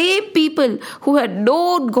 The same people who had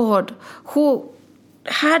known God, who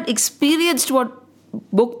had experienced what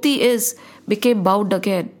mukti is, became bound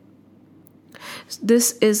again.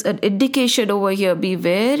 This is an indication over here. Be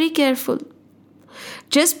very careful.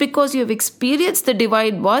 Just because you have experienced the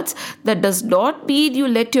divine once, that does not mean you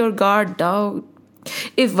let your guard down.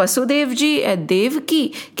 If Vasudevji and Devaki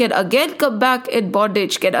can again come back in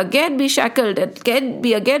bondage, can again be shackled, and can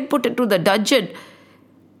be again put into the dungeon,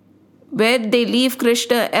 when they leave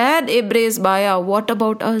Krishna and embrace Maya, what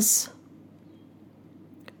about us?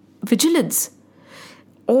 Vigilance.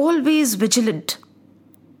 Always vigilant.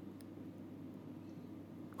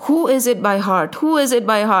 Who is in my heart? Who is in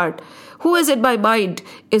my heart? Who is in my mind?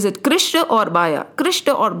 Is it Krishna or Maya?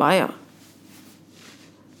 Krishna or Maya?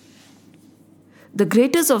 The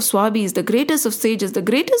greatest of Swamis, the greatest of sages, the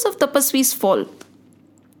greatest of tapasvis fall.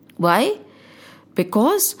 Why?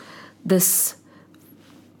 Because this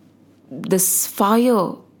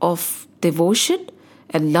fire of devotion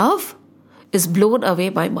and love is blown away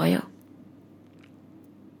by Maya.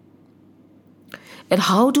 And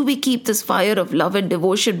how do we keep this fire of love and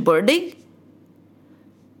devotion burning?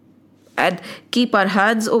 And keep our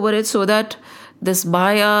hands over it so that this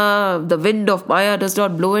Maya, the wind of Maya does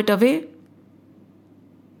not blow it away?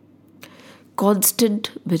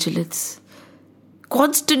 Constant vigilance.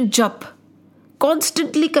 Constant jap.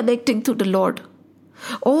 constantly connecting to the Lord.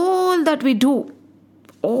 All that we do,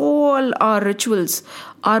 all our rituals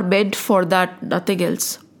are meant for that, nothing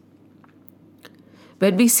else.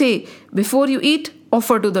 When we say, before you eat,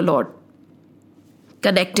 offer to the Lord,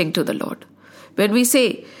 connecting to the Lord. When we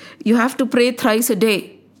say, you have to pray thrice a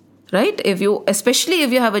day, right? Especially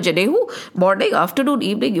if you have a Janehu, morning, afternoon,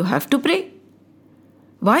 evening, you have to pray.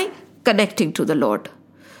 Why? Connecting to the Lord.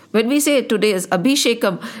 When we say today is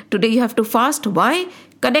Abhishekam, today you have to fast. Why?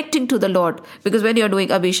 Connecting to the Lord. Because when you're doing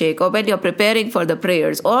Abhishek, or when you're preparing for the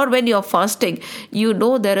prayers, or when you're fasting, you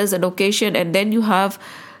know there is an occasion, and then you have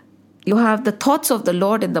the thoughts of the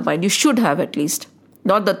Lord in the mind. You should have, at least.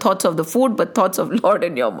 Not the thoughts of the food, but thoughts of Lord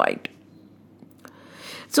in your mind.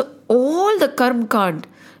 So all the Karma Kand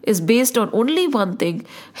is based on only one thing,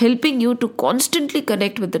 helping you to constantly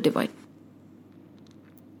connect with the divine.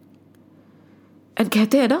 And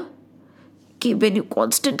कहते हैं ना कि when you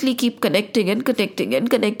constantly keep connecting and connecting and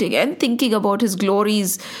connecting and thinking about His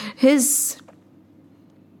glories, His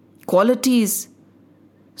qualities,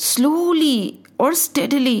 slowly or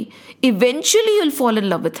steadily, eventually you'll fall in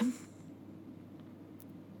love with Him.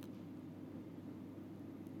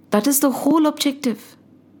 That is the whole objective.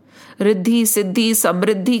 Riddhi, Siddhi,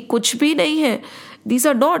 Samriddhi, kuch bhi nahi hai. These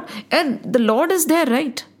are not. And the Lord is there,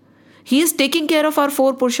 right? He is taking care of our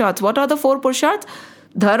 4 Purusharths. What are the 4 Purusharths?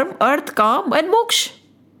 Dharma, Arth, Kam and Moksha.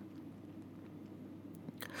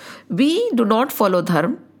 We do not follow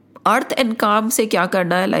Dharma. Arth and Kam se kya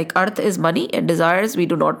karna hai? Like Arth is money and desires we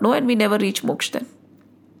do not know, and we never reach Moksha then.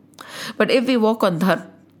 But if we walk on Dharma,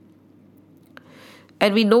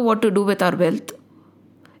 and we know what to do with our wealth,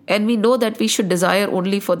 and we know that we should desire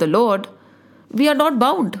only for the Lord, we are not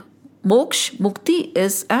bound. Moksha, Mukti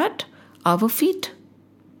is at our feet.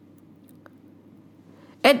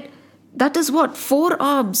 And that is what? 4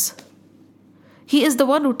 arms. He is the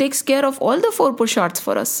one who takes care of all the 4 Purusharths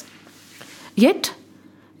for us. Yet,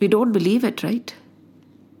 we don't believe it, right?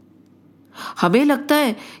 हमें लगता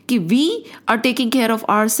है कि we are taking care of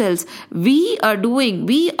ourselves. We are doing,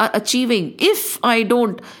 we are achieving. If I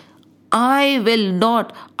don't, I will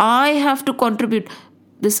not. I have to contribute.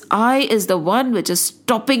 This I is the one which is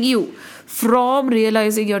stopping you from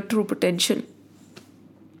realizing your true potential.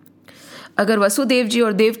 अगर वसुदेव जी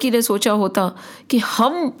और देवकी ने सोचा होता कि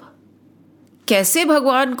हम कैसे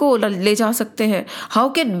भगवान को ले जा सकते हैं, how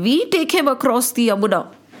can we take him across the Yamuna?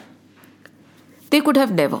 They could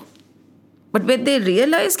have never. But when they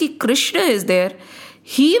realized कि Krishna is there,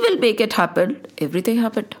 he will make it happen, everything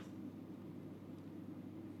happened.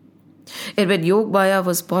 And when Yog Maya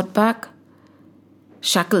was brought back,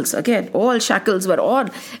 shackles again, all shackles were on,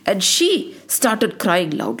 and she started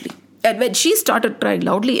crying loudly. And when she started crying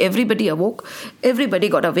loudly, everybody awoke. Everybody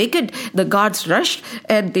got awakened. The guards rushed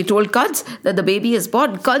and they told Kans that the baby is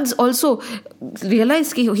born. Kans also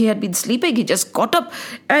realized he had been sleeping. He just got up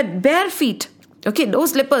and bare feet. Okay, no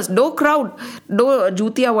slippers, no crown, no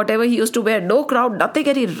jutiya, whatever he used to wear, no crown, nothing.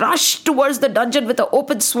 And he rushed towards the dungeon with an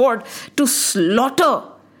open sword to slaughter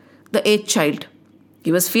the 8th child.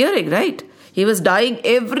 He was fearing, right? He was dying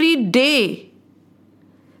every day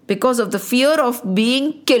because of the fear of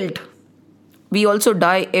being killed. We also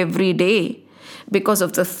die every day because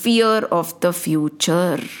of the fear of the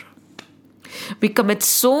future. We commit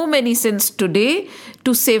so many sins today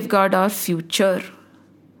to safeguard our future.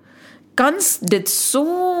 Kans did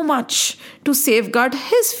so much to safeguard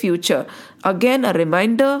his future. Again, a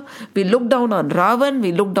reminder, we look down on Ravan,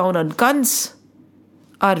 we look down on Kans.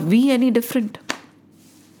 Are we any different?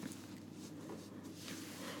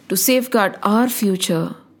 To safeguard our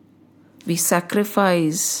future, we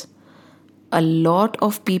sacrifice a lot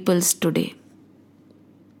of peoples today.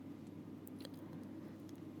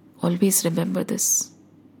 Always remember this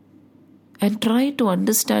and try to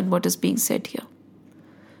understand what is being said here.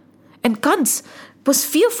 And Kans was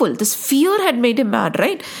fearful. This fear had made him mad,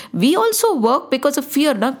 right? We also work because of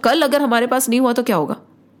fear. Na kal agar hamare paas nahi hua to kya hoga?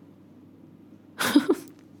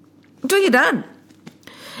 So he ran.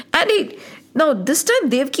 And now this time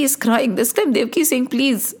Devaki is crying. This time Devaki is saying,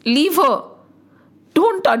 please leave her.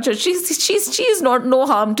 Don't touch her. She is not no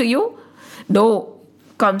harm to you. No.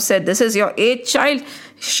 Kam said, this is your 8th child.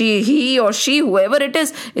 He or she, whoever it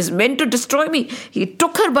is meant to destroy me. He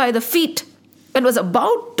took her by the feet and was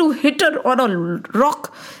about to hit her on a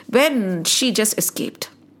rock when she just escaped.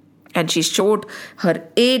 And she showed her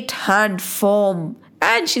 8-hand form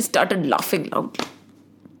and she started laughing loudly.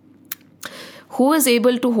 Who is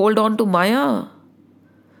able to hold on to Maya?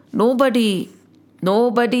 Nobody.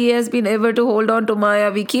 Nobody has been able to hold on to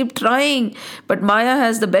Maya. We keep trying, but Maya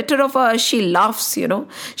has the better of us. She laughs,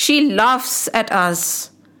 She laughs at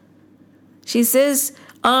us. She says,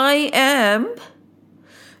 I am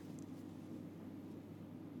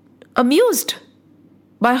amused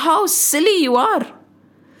by how silly you are.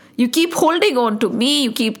 You keep holding on to me,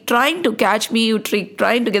 you keep trying to catch me, you keep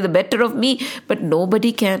trying to get the better of me, but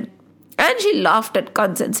nobody can. And she laughed at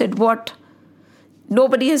Kans and said, what?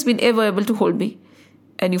 Nobody has been ever able to hold me.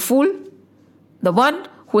 And you fool, the one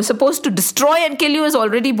who is supposed to destroy and kill you is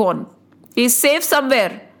already born. He is safe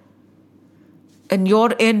somewhere. And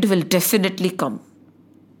your end will definitely come.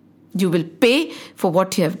 You will pay for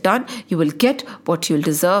what you have done. You will get what you will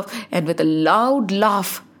deserve. And with a loud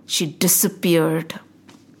laugh, she disappeared.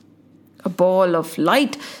 A ball of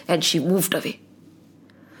light, and she moved away.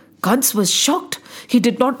 Kans was shocked. He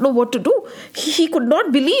did not know what to do. He could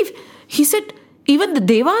not believe. He said, even the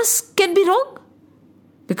Devas can be wrong?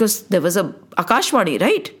 Because there was a Akashvani,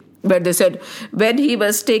 right? Where they said, when he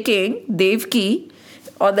was taking Devki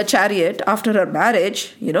on the chariot after her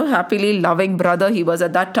marriage, happily loving brother he was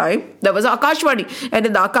at that time, there was Akashvani. And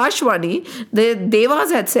in the Akashvani, the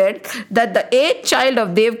Devas had said that the 8th child of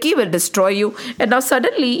Devki will destroy you. And now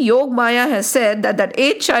suddenly Yog Maya has said that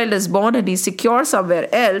 8th child is born and he's secure somewhere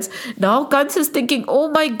else. Now Kans is thinking, oh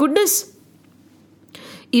my goodness,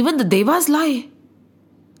 even the Devas lie.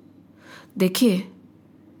 Dekhiye,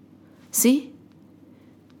 see,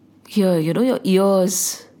 here, your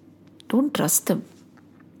ears, don't trust them.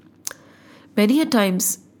 Many a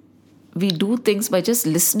times we do things by just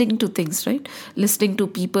listening to things, right? Listening to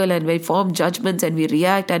people, and we form judgments and we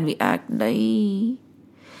react and we act. Nahi.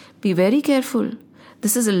 Be very careful.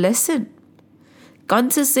 This is a lesson.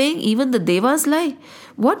 Kans is saying even the Devas lie.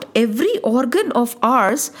 What? Every organ of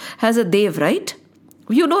ours has a Dev, right?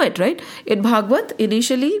 You know it, right? In Bhagavad,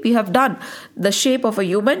 initially we have done the shape of a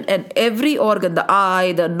human, and every organ, the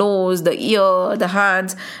eye, the nose, the ear, the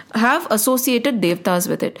hands, have associated devtas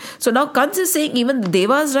with it. So now Kans is saying even the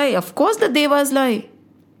Devas lie. Of course the Devas lie.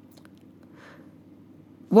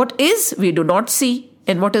 What is, we do not see,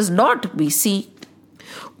 and what is not, we see.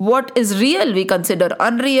 What is real, we consider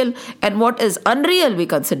unreal, and what is unreal, we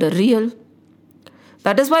consider real.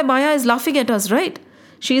 That is why Maya is laughing at us, right?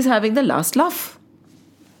 She is having the last laugh.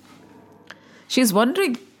 She's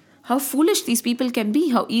wondering how foolish these people can be,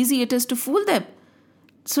 how easy it is to fool them.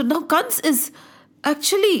 So now Kans is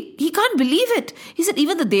actually, he can't believe it. He said,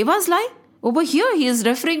 even the Devas lie? Over here, he is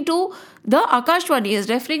referring to the Akashvani. He is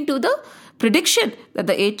referring to the prediction that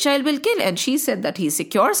the 8th child will kill. And she said that he is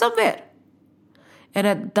secure somewhere. And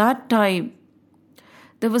at that time,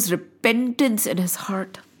 there was repentance in his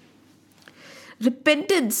heart.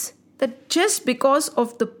 Repentance that just because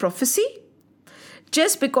of the prophecy,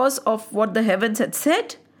 just because of what the heavens had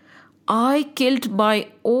said, I killed my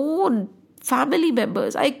own family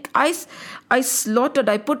members. I slaughtered,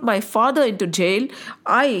 I put my father into jail.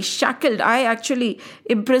 I shackled, I actually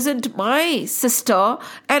imprisoned my sister,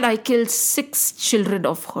 and I killed 6 children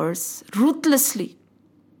of hers ruthlessly.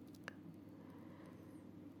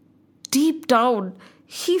 Deep down,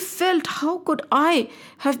 he felt, how could I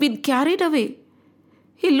have been carried away?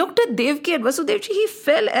 He looked at Devki and Vasudevji, he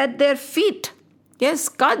fell at their feet. Yes,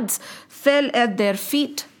 Kans fell at their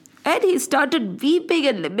feet, and he started weeping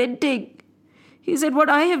and lamenting. He said, what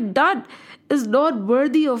I have done is not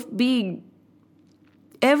worthy of being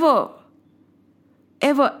ever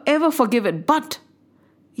forgiven. But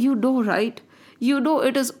you know, right? You know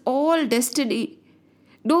it is all destiny.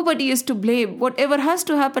 Nobody is to blame. Whatever has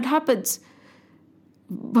to happen, happens.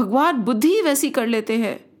 Bhagwan buddhi वैसी कर लेते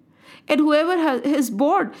हैं. And whoever is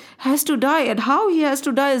born has to die, and how he has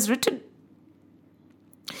to die is written.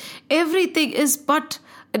 Everything is but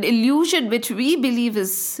an illusion which we believe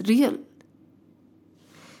is real.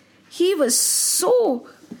 He was so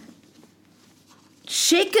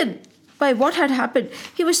shaken by what had happened.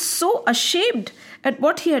 He was so ashamed at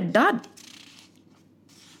what he had done.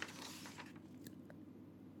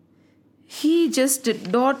 He just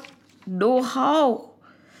did not know how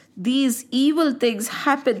these evil things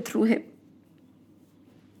happened through him.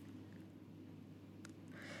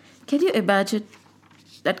 Can you imagine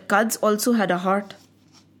that Kans also had a heart?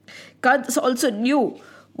 Kans also knew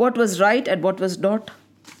what was right and what was not.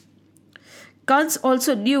 Kans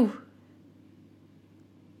also knew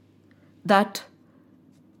that,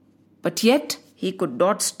 but yet he could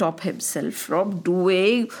not stop himself from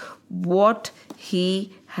doing what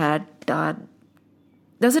he had done.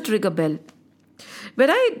 Does it ring a bell?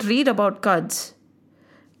 When I read about Kans,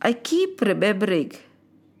 I keep remembering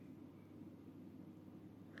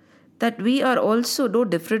that we are also no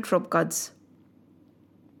different from Kans.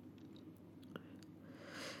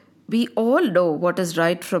 We all know what is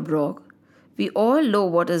right from wrong. We all know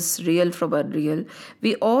what is real from unreal.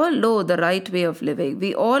 We all know the right way of living.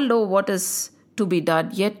 We all know what is to be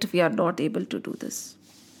done, yet we are not able to do this.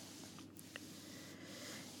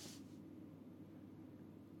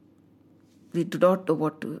 we do not know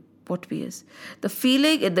what we is. The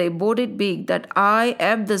feeling in the embodied being that I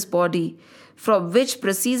am this body, from which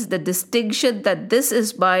proceeds the distinction that this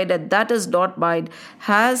is mine and that is not mine,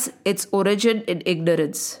 has its origin in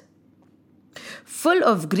ignorance. Full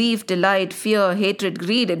of grief, delight, fear, hatred,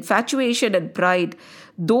 greed, infatuation, and pride,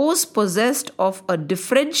 those possessed of a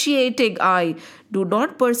differentiating I do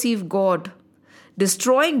not perceive God,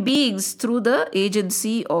 destroying beings through the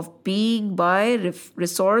agency of being by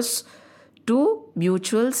resource to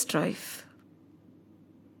mutual strife.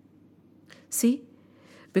 See?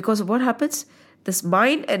 Because what happens? This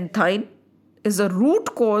mine and thine is the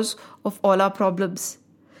root cause of all our problems.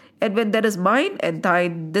 And when there is mine and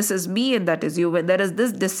thine, this is me and that is you. When there is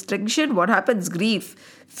this distinction, what happens? Grief,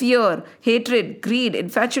 fear, hatred, greed,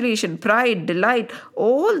 infatuation, pride, delight,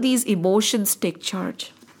 all these emotions take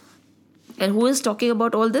charge. And who is talking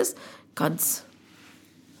about all this? Kants.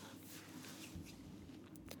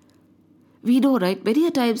 We know, right? Many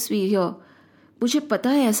a times we hear, मुझे पता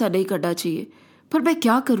है ऐसा नहीं करना चाहिए, पर मैं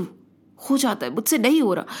क्या करूं? हो जाता है, मुझसे नहीं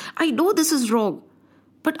हो रहा. I know this is wrong,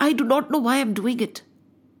 but I do not know why I'm doing it.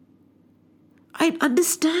 I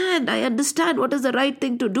understand what is the right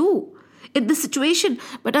thing to do in this situation,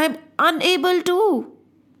 but I'm unable to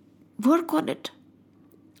work on it.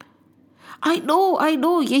 I know,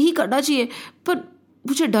 यही करना चाहिए, पर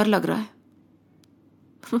मुझे डर लग रहा है.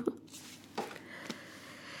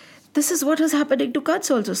 This is what was happening to Kants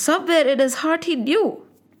also. Somewhere in his heart he knew.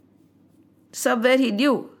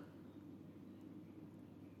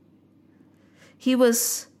 He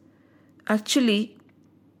was actually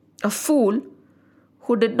a fool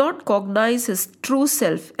who did not cognize his true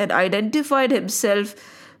self and identified himself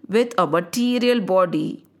with a material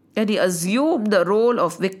body, and he assumed the role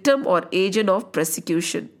of victim or agent of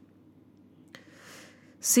persecution.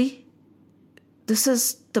 See, this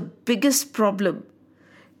is the biggest problem.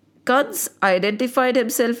 Kants identified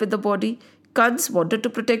himself with the body. Kants wanted to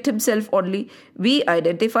protect himself only. We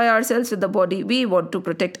identify ourselves with the body. We want to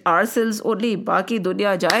protect ourselves only. Baki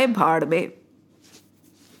dunya jaye bhaad mein.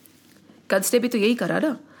 Kants ne bhi to yahi kara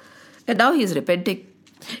na. And now he is repenting.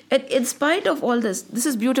 And in spite of all this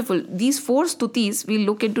is beautiful. These 4 stutis we'll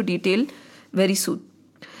look into detail very soon.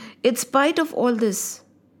 In spite of all this,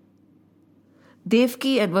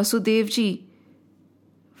 Devaki and Vasudevji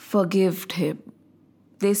forgived him.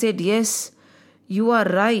 They said, yes, you are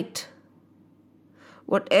right.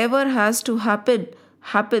 Whatever has to happen,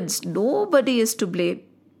 happens. Nobody is to blame.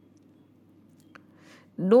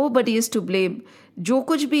 Nobody is to blame. Jo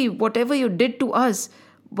kuch bhi, whatever you did to us,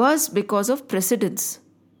 was because of precedence.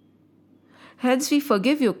 Hence we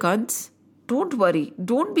forgive you, Kants. Don't worry.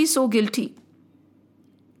 Don't be so guilty.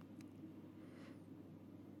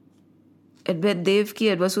 And when Devaki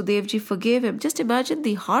and Vasudevji forgave him, just imagine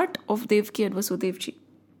the heart of Devaki and Vasudevji.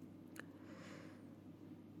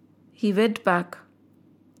 He went back.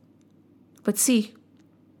 But see,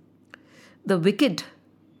 the wicked,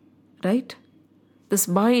 right? This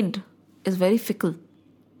mind is very fickle.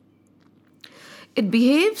 It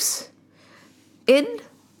behaves in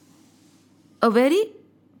a very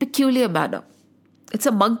peculiar manner. It's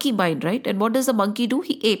a monkey mind, right? And what does the monkey do?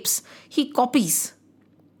 He apes. He copies.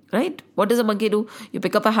 Right? What does a monkey do? You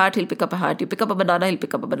pick up a hat, he'll pick up a hat. You pick up a banana, he'll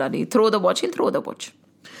pick up a banana. You throw the watch, he'll throw the watch.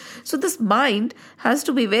 So this mind has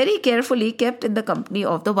to be very carefully kept in the company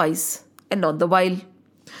of the wise and not the vile.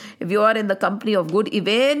 If you are in the company of good,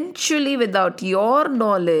 eventually without your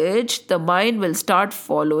knowledge, the mind will start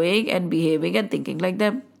following and behaving and thinking like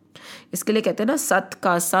them. इसके लिए कहते हैं ना, सत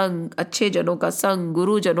का संग, अच्छे जनों का संग,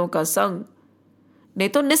 गुरु जनों का संग, नहीं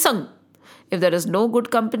तो निसंग. If there is no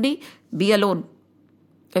good company, be alone.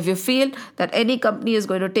 If you feel that any company is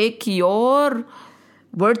going to take your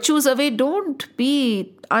virtues away, don't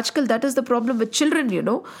be. Aajkal, that is the problem with children,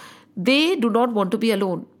 They do not want to be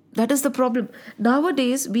alone. That is the problem.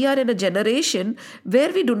 Nowadays, we are in a generation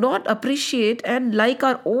where we do not appreciate and like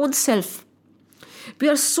our own self. We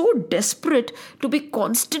are so desperate to be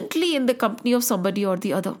constantly in the company of somebody or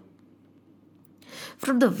the other.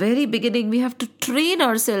 From the very beginning, we have to train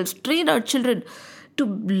ourselves, train our children to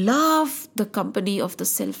love the company of the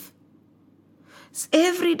self.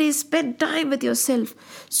 Every day spend time with yourself,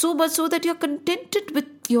 so much so that you're contented with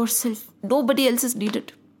yourself. Nobody else is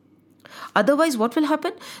needed. Otherwise, what will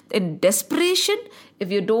happen? In desperation,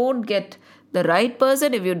 if you don't get the right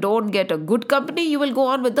person, if you don't get a good company, you will go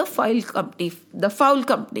on with the foul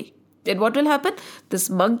company. Then what will happen? This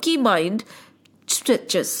monkey mind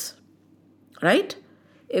stretches, right?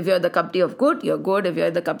 If you're in the company of good, you're good. If you're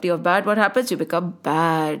in the company of bad, what happens? You become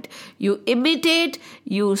bad. You imitate,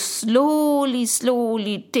 you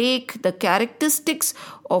slowly take the characteristics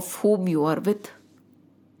of whom you are with.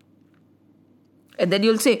 And then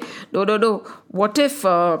you'll say, no, what if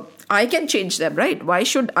I can change them, right? Why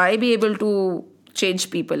should I be able to change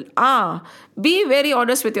people? Be very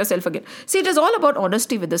honest with yourself again. See, it is all about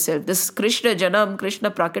honesty with the self. This Krishna Janam,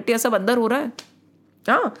 Krishna Prakriti, सब अंदर हो रहा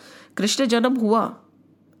है. Krishna Janam हुआ.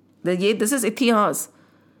 This is इतिहास.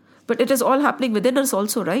 But it is all happening within us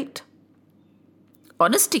also, right?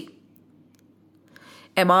 Honesty.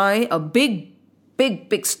 Am I a big,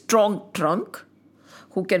 strong trunk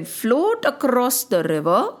who can float across the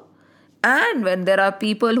river? And when there are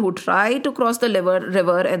people who try to cross the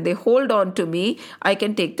river and they hold on to me, I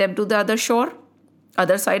can take them to the other shore,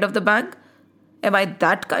 other side of the bank. Am I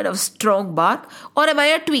that kind of strong bark? Or am I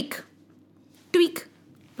a tweak? Tweak,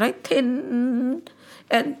 right? Thin.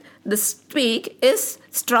 And this tweak is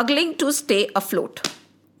struggling to stay afloat.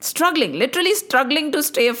 Struggling, literally struggling to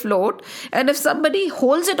stay afloat. And if somebody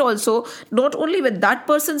holds it also, not only will that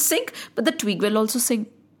person sink, but the twig will also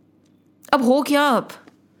sink. Ab ho kya ab?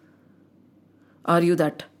 Are you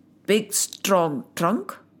that big, strong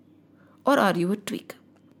trunk? Or are you a twig?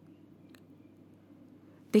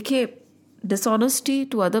 देखिए, dishonesty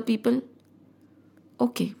to other people,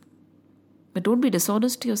 okay. But don't be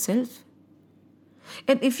dishonest to yourself.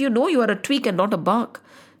 And if you know you are a twig and not a bark,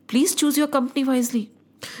 please choose your company wisely.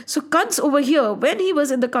 So Kans over here, when he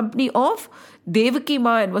was in the company of Devaki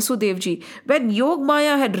Ma and Vasudevji, when Yog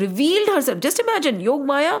Maya had revealed herself, just imagine, Yog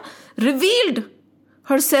Maya revealed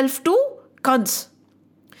herself to Kans.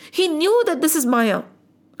 He knew that this is Maya,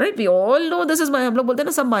 right? We all know this is Maya. हम लोग बोलते हैं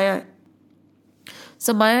ना सब माया है.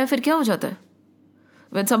 सब माया है, फिर क्या हो जाता है?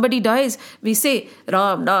 When somebody dies, we say,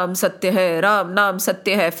 Ram नाम सत्य है, राम नाम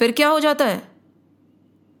सत्य है. फिर क्या हो जाता है?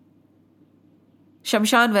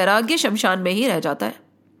 शमशान वैराग्य शमशान में ही रह जाता है.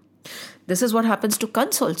 This is what happens to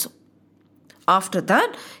Kans also. After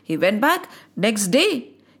that, he went back. Next day,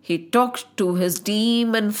 he talked to his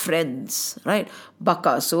demon friends, right?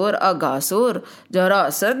 Bakasur, Aghasur,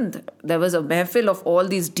 Jarasandh. There was a mehfil of all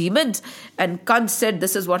these demons. And Kans said,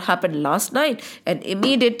 this is what happened last night. And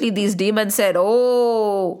immediately these demons said,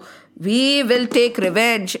 oh, we will take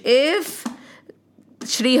revenge. If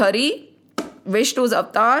Sri Hari, Vishnu's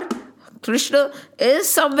avatar, Krishna is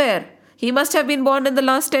somewhere, he must have been born in the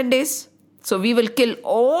last 10 days. So we will kill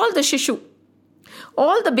all the Shishu,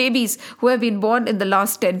 all the babies who have been born in the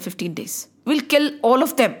last 10-15 days. We'll kill all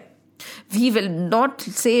of them. We will not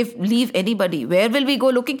leave anybody. Where will we go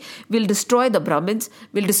looking? We'll destroy the Brahmins.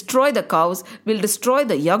 We'll destroy the cows. We'll destroy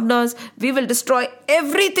the yagnas. We will destroy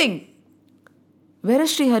everything. Where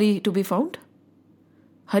is Sri Hari to be found?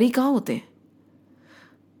 Hari kahan hote hain?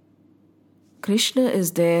 Krishna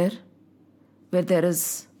is there where there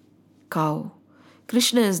is cow.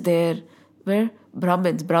 Krishna is there where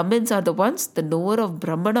Brahmins are the ones, the knower of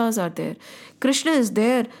Brahmanas are there. Krishna is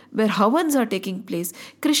there where Havans are taking place.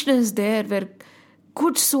 Krishna is there where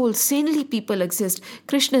good souls, saintly people exist.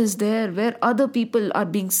 Krishna is there where other people are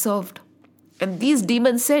being served. And these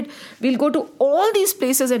demons said, we'll go to all these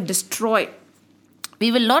places and destroy.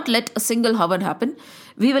 We will not let a single Havan happen.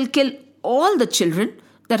 We will kill all the children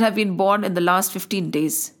that have been born in the last 15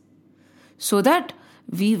 days. So that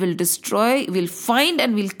we will destroy, we'll find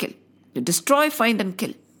and we'll kill. Destroy, find and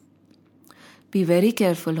kill. Be very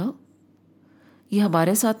careful, huh? ये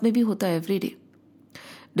हमारे साथ में भी होता है every day.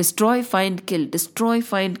 Destroy, find, kill. Destroy,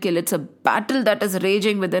 find, kill. It's a battle that is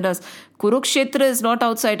raging within us. Kurukshetra is not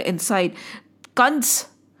outside, inside. Kans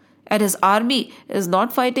and his army is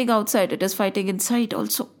not fighting outside. It is fighting inside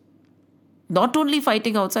also. Not only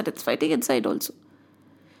fighting outside, it's fighting inside also.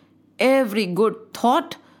 Every good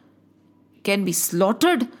thought can be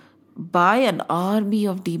slaughtered by an army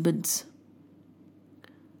of demons.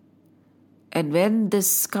 And when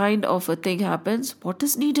this kind of a thing happens, what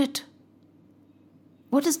is needed?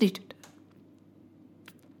 What is needed?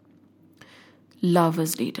 Love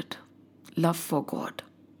is needed. Love for God.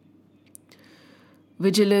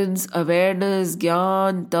 Vigilance, awareness,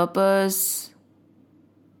 ज्ञान, tapas,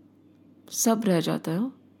 सब रह जाता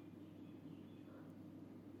है.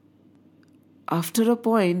 After a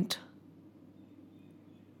point,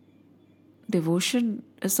 devotion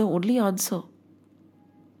is the only answer.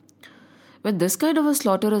 When this kind of a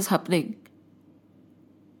slaughter is happening,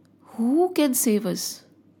 who can save us?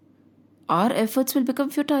 Our efforts will become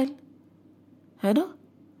futile. है ना?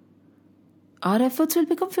 Our efforts will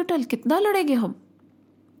become futile. कितना लड़ेंगे हम?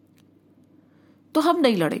 तो हम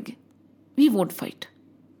नहीं लड़ेंगे. We won't fight.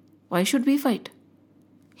 Why should we fight?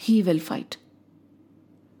 He will fight.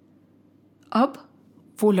 अब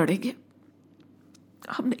वो लड़ेंगे.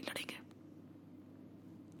 हम नहीं लड़ेंगे.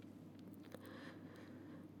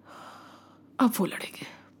 अब वो लड़ेंगे.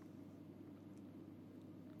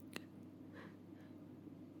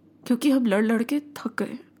 क्योंकि हम लड़ लड़ के थक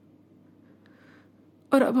गए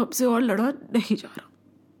और अब हमसे और लड़ा नहीं जा रहा.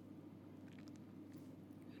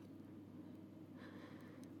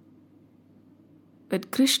 When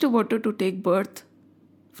Krishna wanted to take birth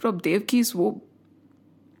from Devki's womb,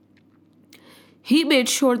 he made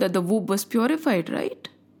sure that the womb was purified, right?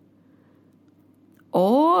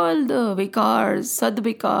 All the vikars,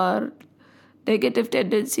 sadvikar, negative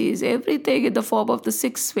tendencies, everything in the form of the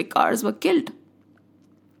 6 vikars were killed.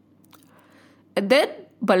 And then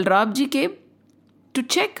Balram ji came to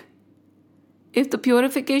check if the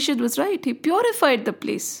purification was right. He purified the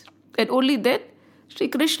place. And only then Sri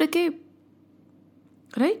Krishna came.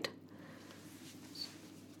 Right?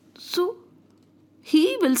 So,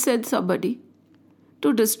 he will send somebody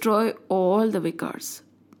to destroy all the vikars.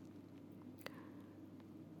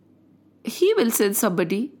 He will send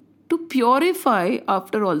somebody to purify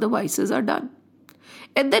after all the vices are done.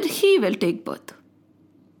 And then he will take birth.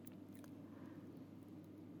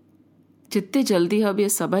 जितने जल्दी हम ये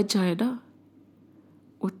समझ जाए ना,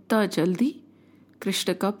 उतना जल्दी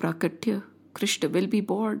कृष्ण का प्राकट्य, Krishna will be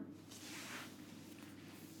born.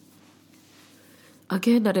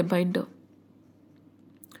 Again a reminder.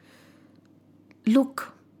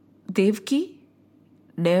 Look, Devki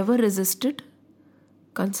never resisted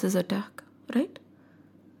Kansa's attack, right?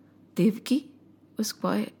 Devki was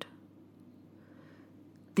quiet.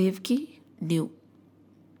 Devki knew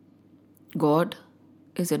God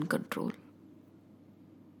is in control.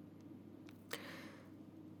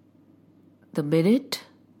 The minute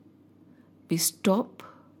we stop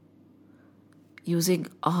using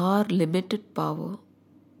our limited power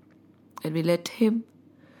and we let Him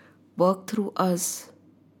work through us,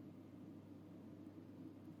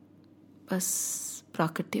 बस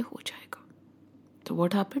प्राकट्य हो जाएगा. So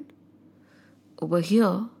what happened? Over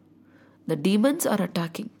here, the demons are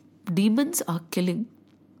attacking. Demons are killing.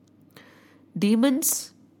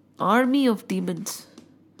 Demons, army of demons,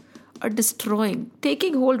 are destroying,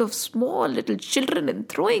 taking hold of small little children and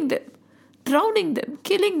throwing them, drowning them,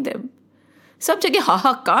 killing them. सब जगह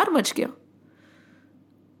हाहाकार much गया.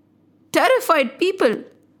 Terrified people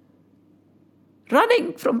running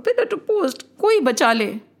from pillar to post. कोई बचा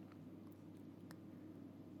ले.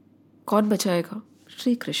 कौन बचाएगा?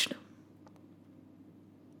 श्री कृष्ण.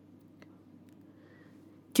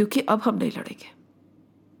 क्योंकि अब हम नहीं लड़ेंगे.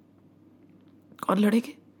 कौन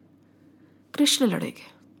लड़ेंगे? कृष्ण लड़ेंगे.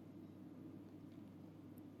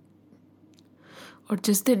 और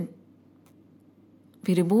जिस दिन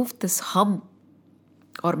we remove this hum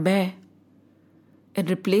or मैं and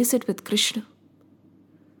replace it with Krishna,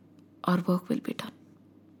 our work will be done.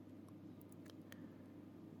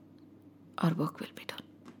 Our work will be done.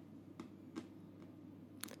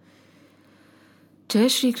 Jai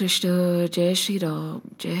Shri Krishna, Jai Shri Ram,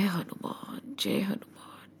 Jai Hanuman, Jai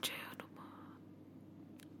Hanuman, Jai Hanuman.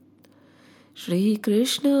 Shri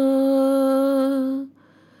Krishna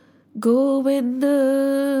Govinda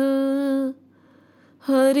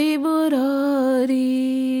Hari Murari,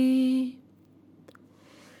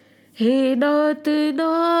 He Nath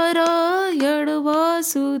Narayan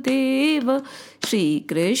Vasudeva. Shri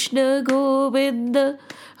Krishna Govinda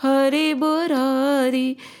Hari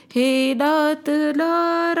Murari, He Nath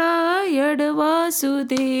Narayan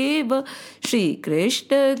Vasudeva. Shri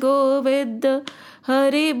Krishna Govinda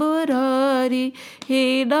Hari Murari,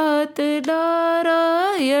 He Nath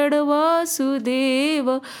Narayan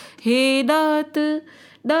Vasudeva. He Nath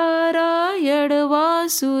Narayan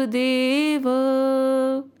Vasudeva.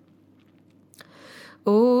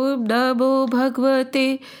 Om Namo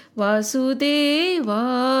Bhagavate Vasudevaya.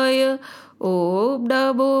 Om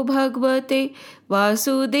Namo Bhagavate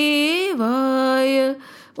Vasudevaya.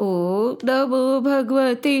 Om Namo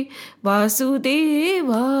Bhagavate Vasudevaya.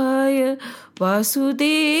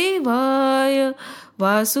 Vasudevaya.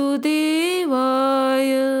 Vasudevaya.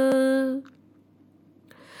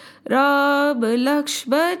 Ram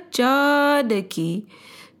Lakshman Janaki,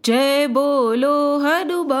 Jai Bolo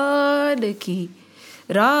Hanuman ki.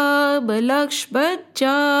 Ram Lakshman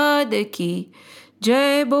Janaki,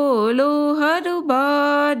 Jai Bolo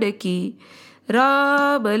Hanuman ki.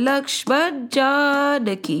 Ram Lakshman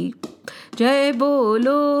Janaki, Jai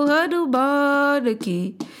Bolo Hanuman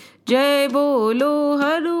ki. Jai Bolo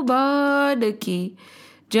Hanuman ki.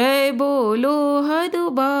 Jai Bolo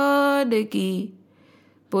Hanuman ki.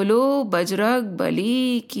 बोलो बजरंग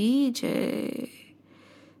बली की जय.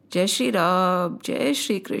 जय श्री राम, जय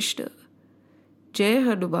श्री कृष्ण, जय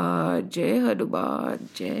हनुमान, जय हनुमान,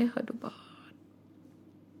 जय हनुमान.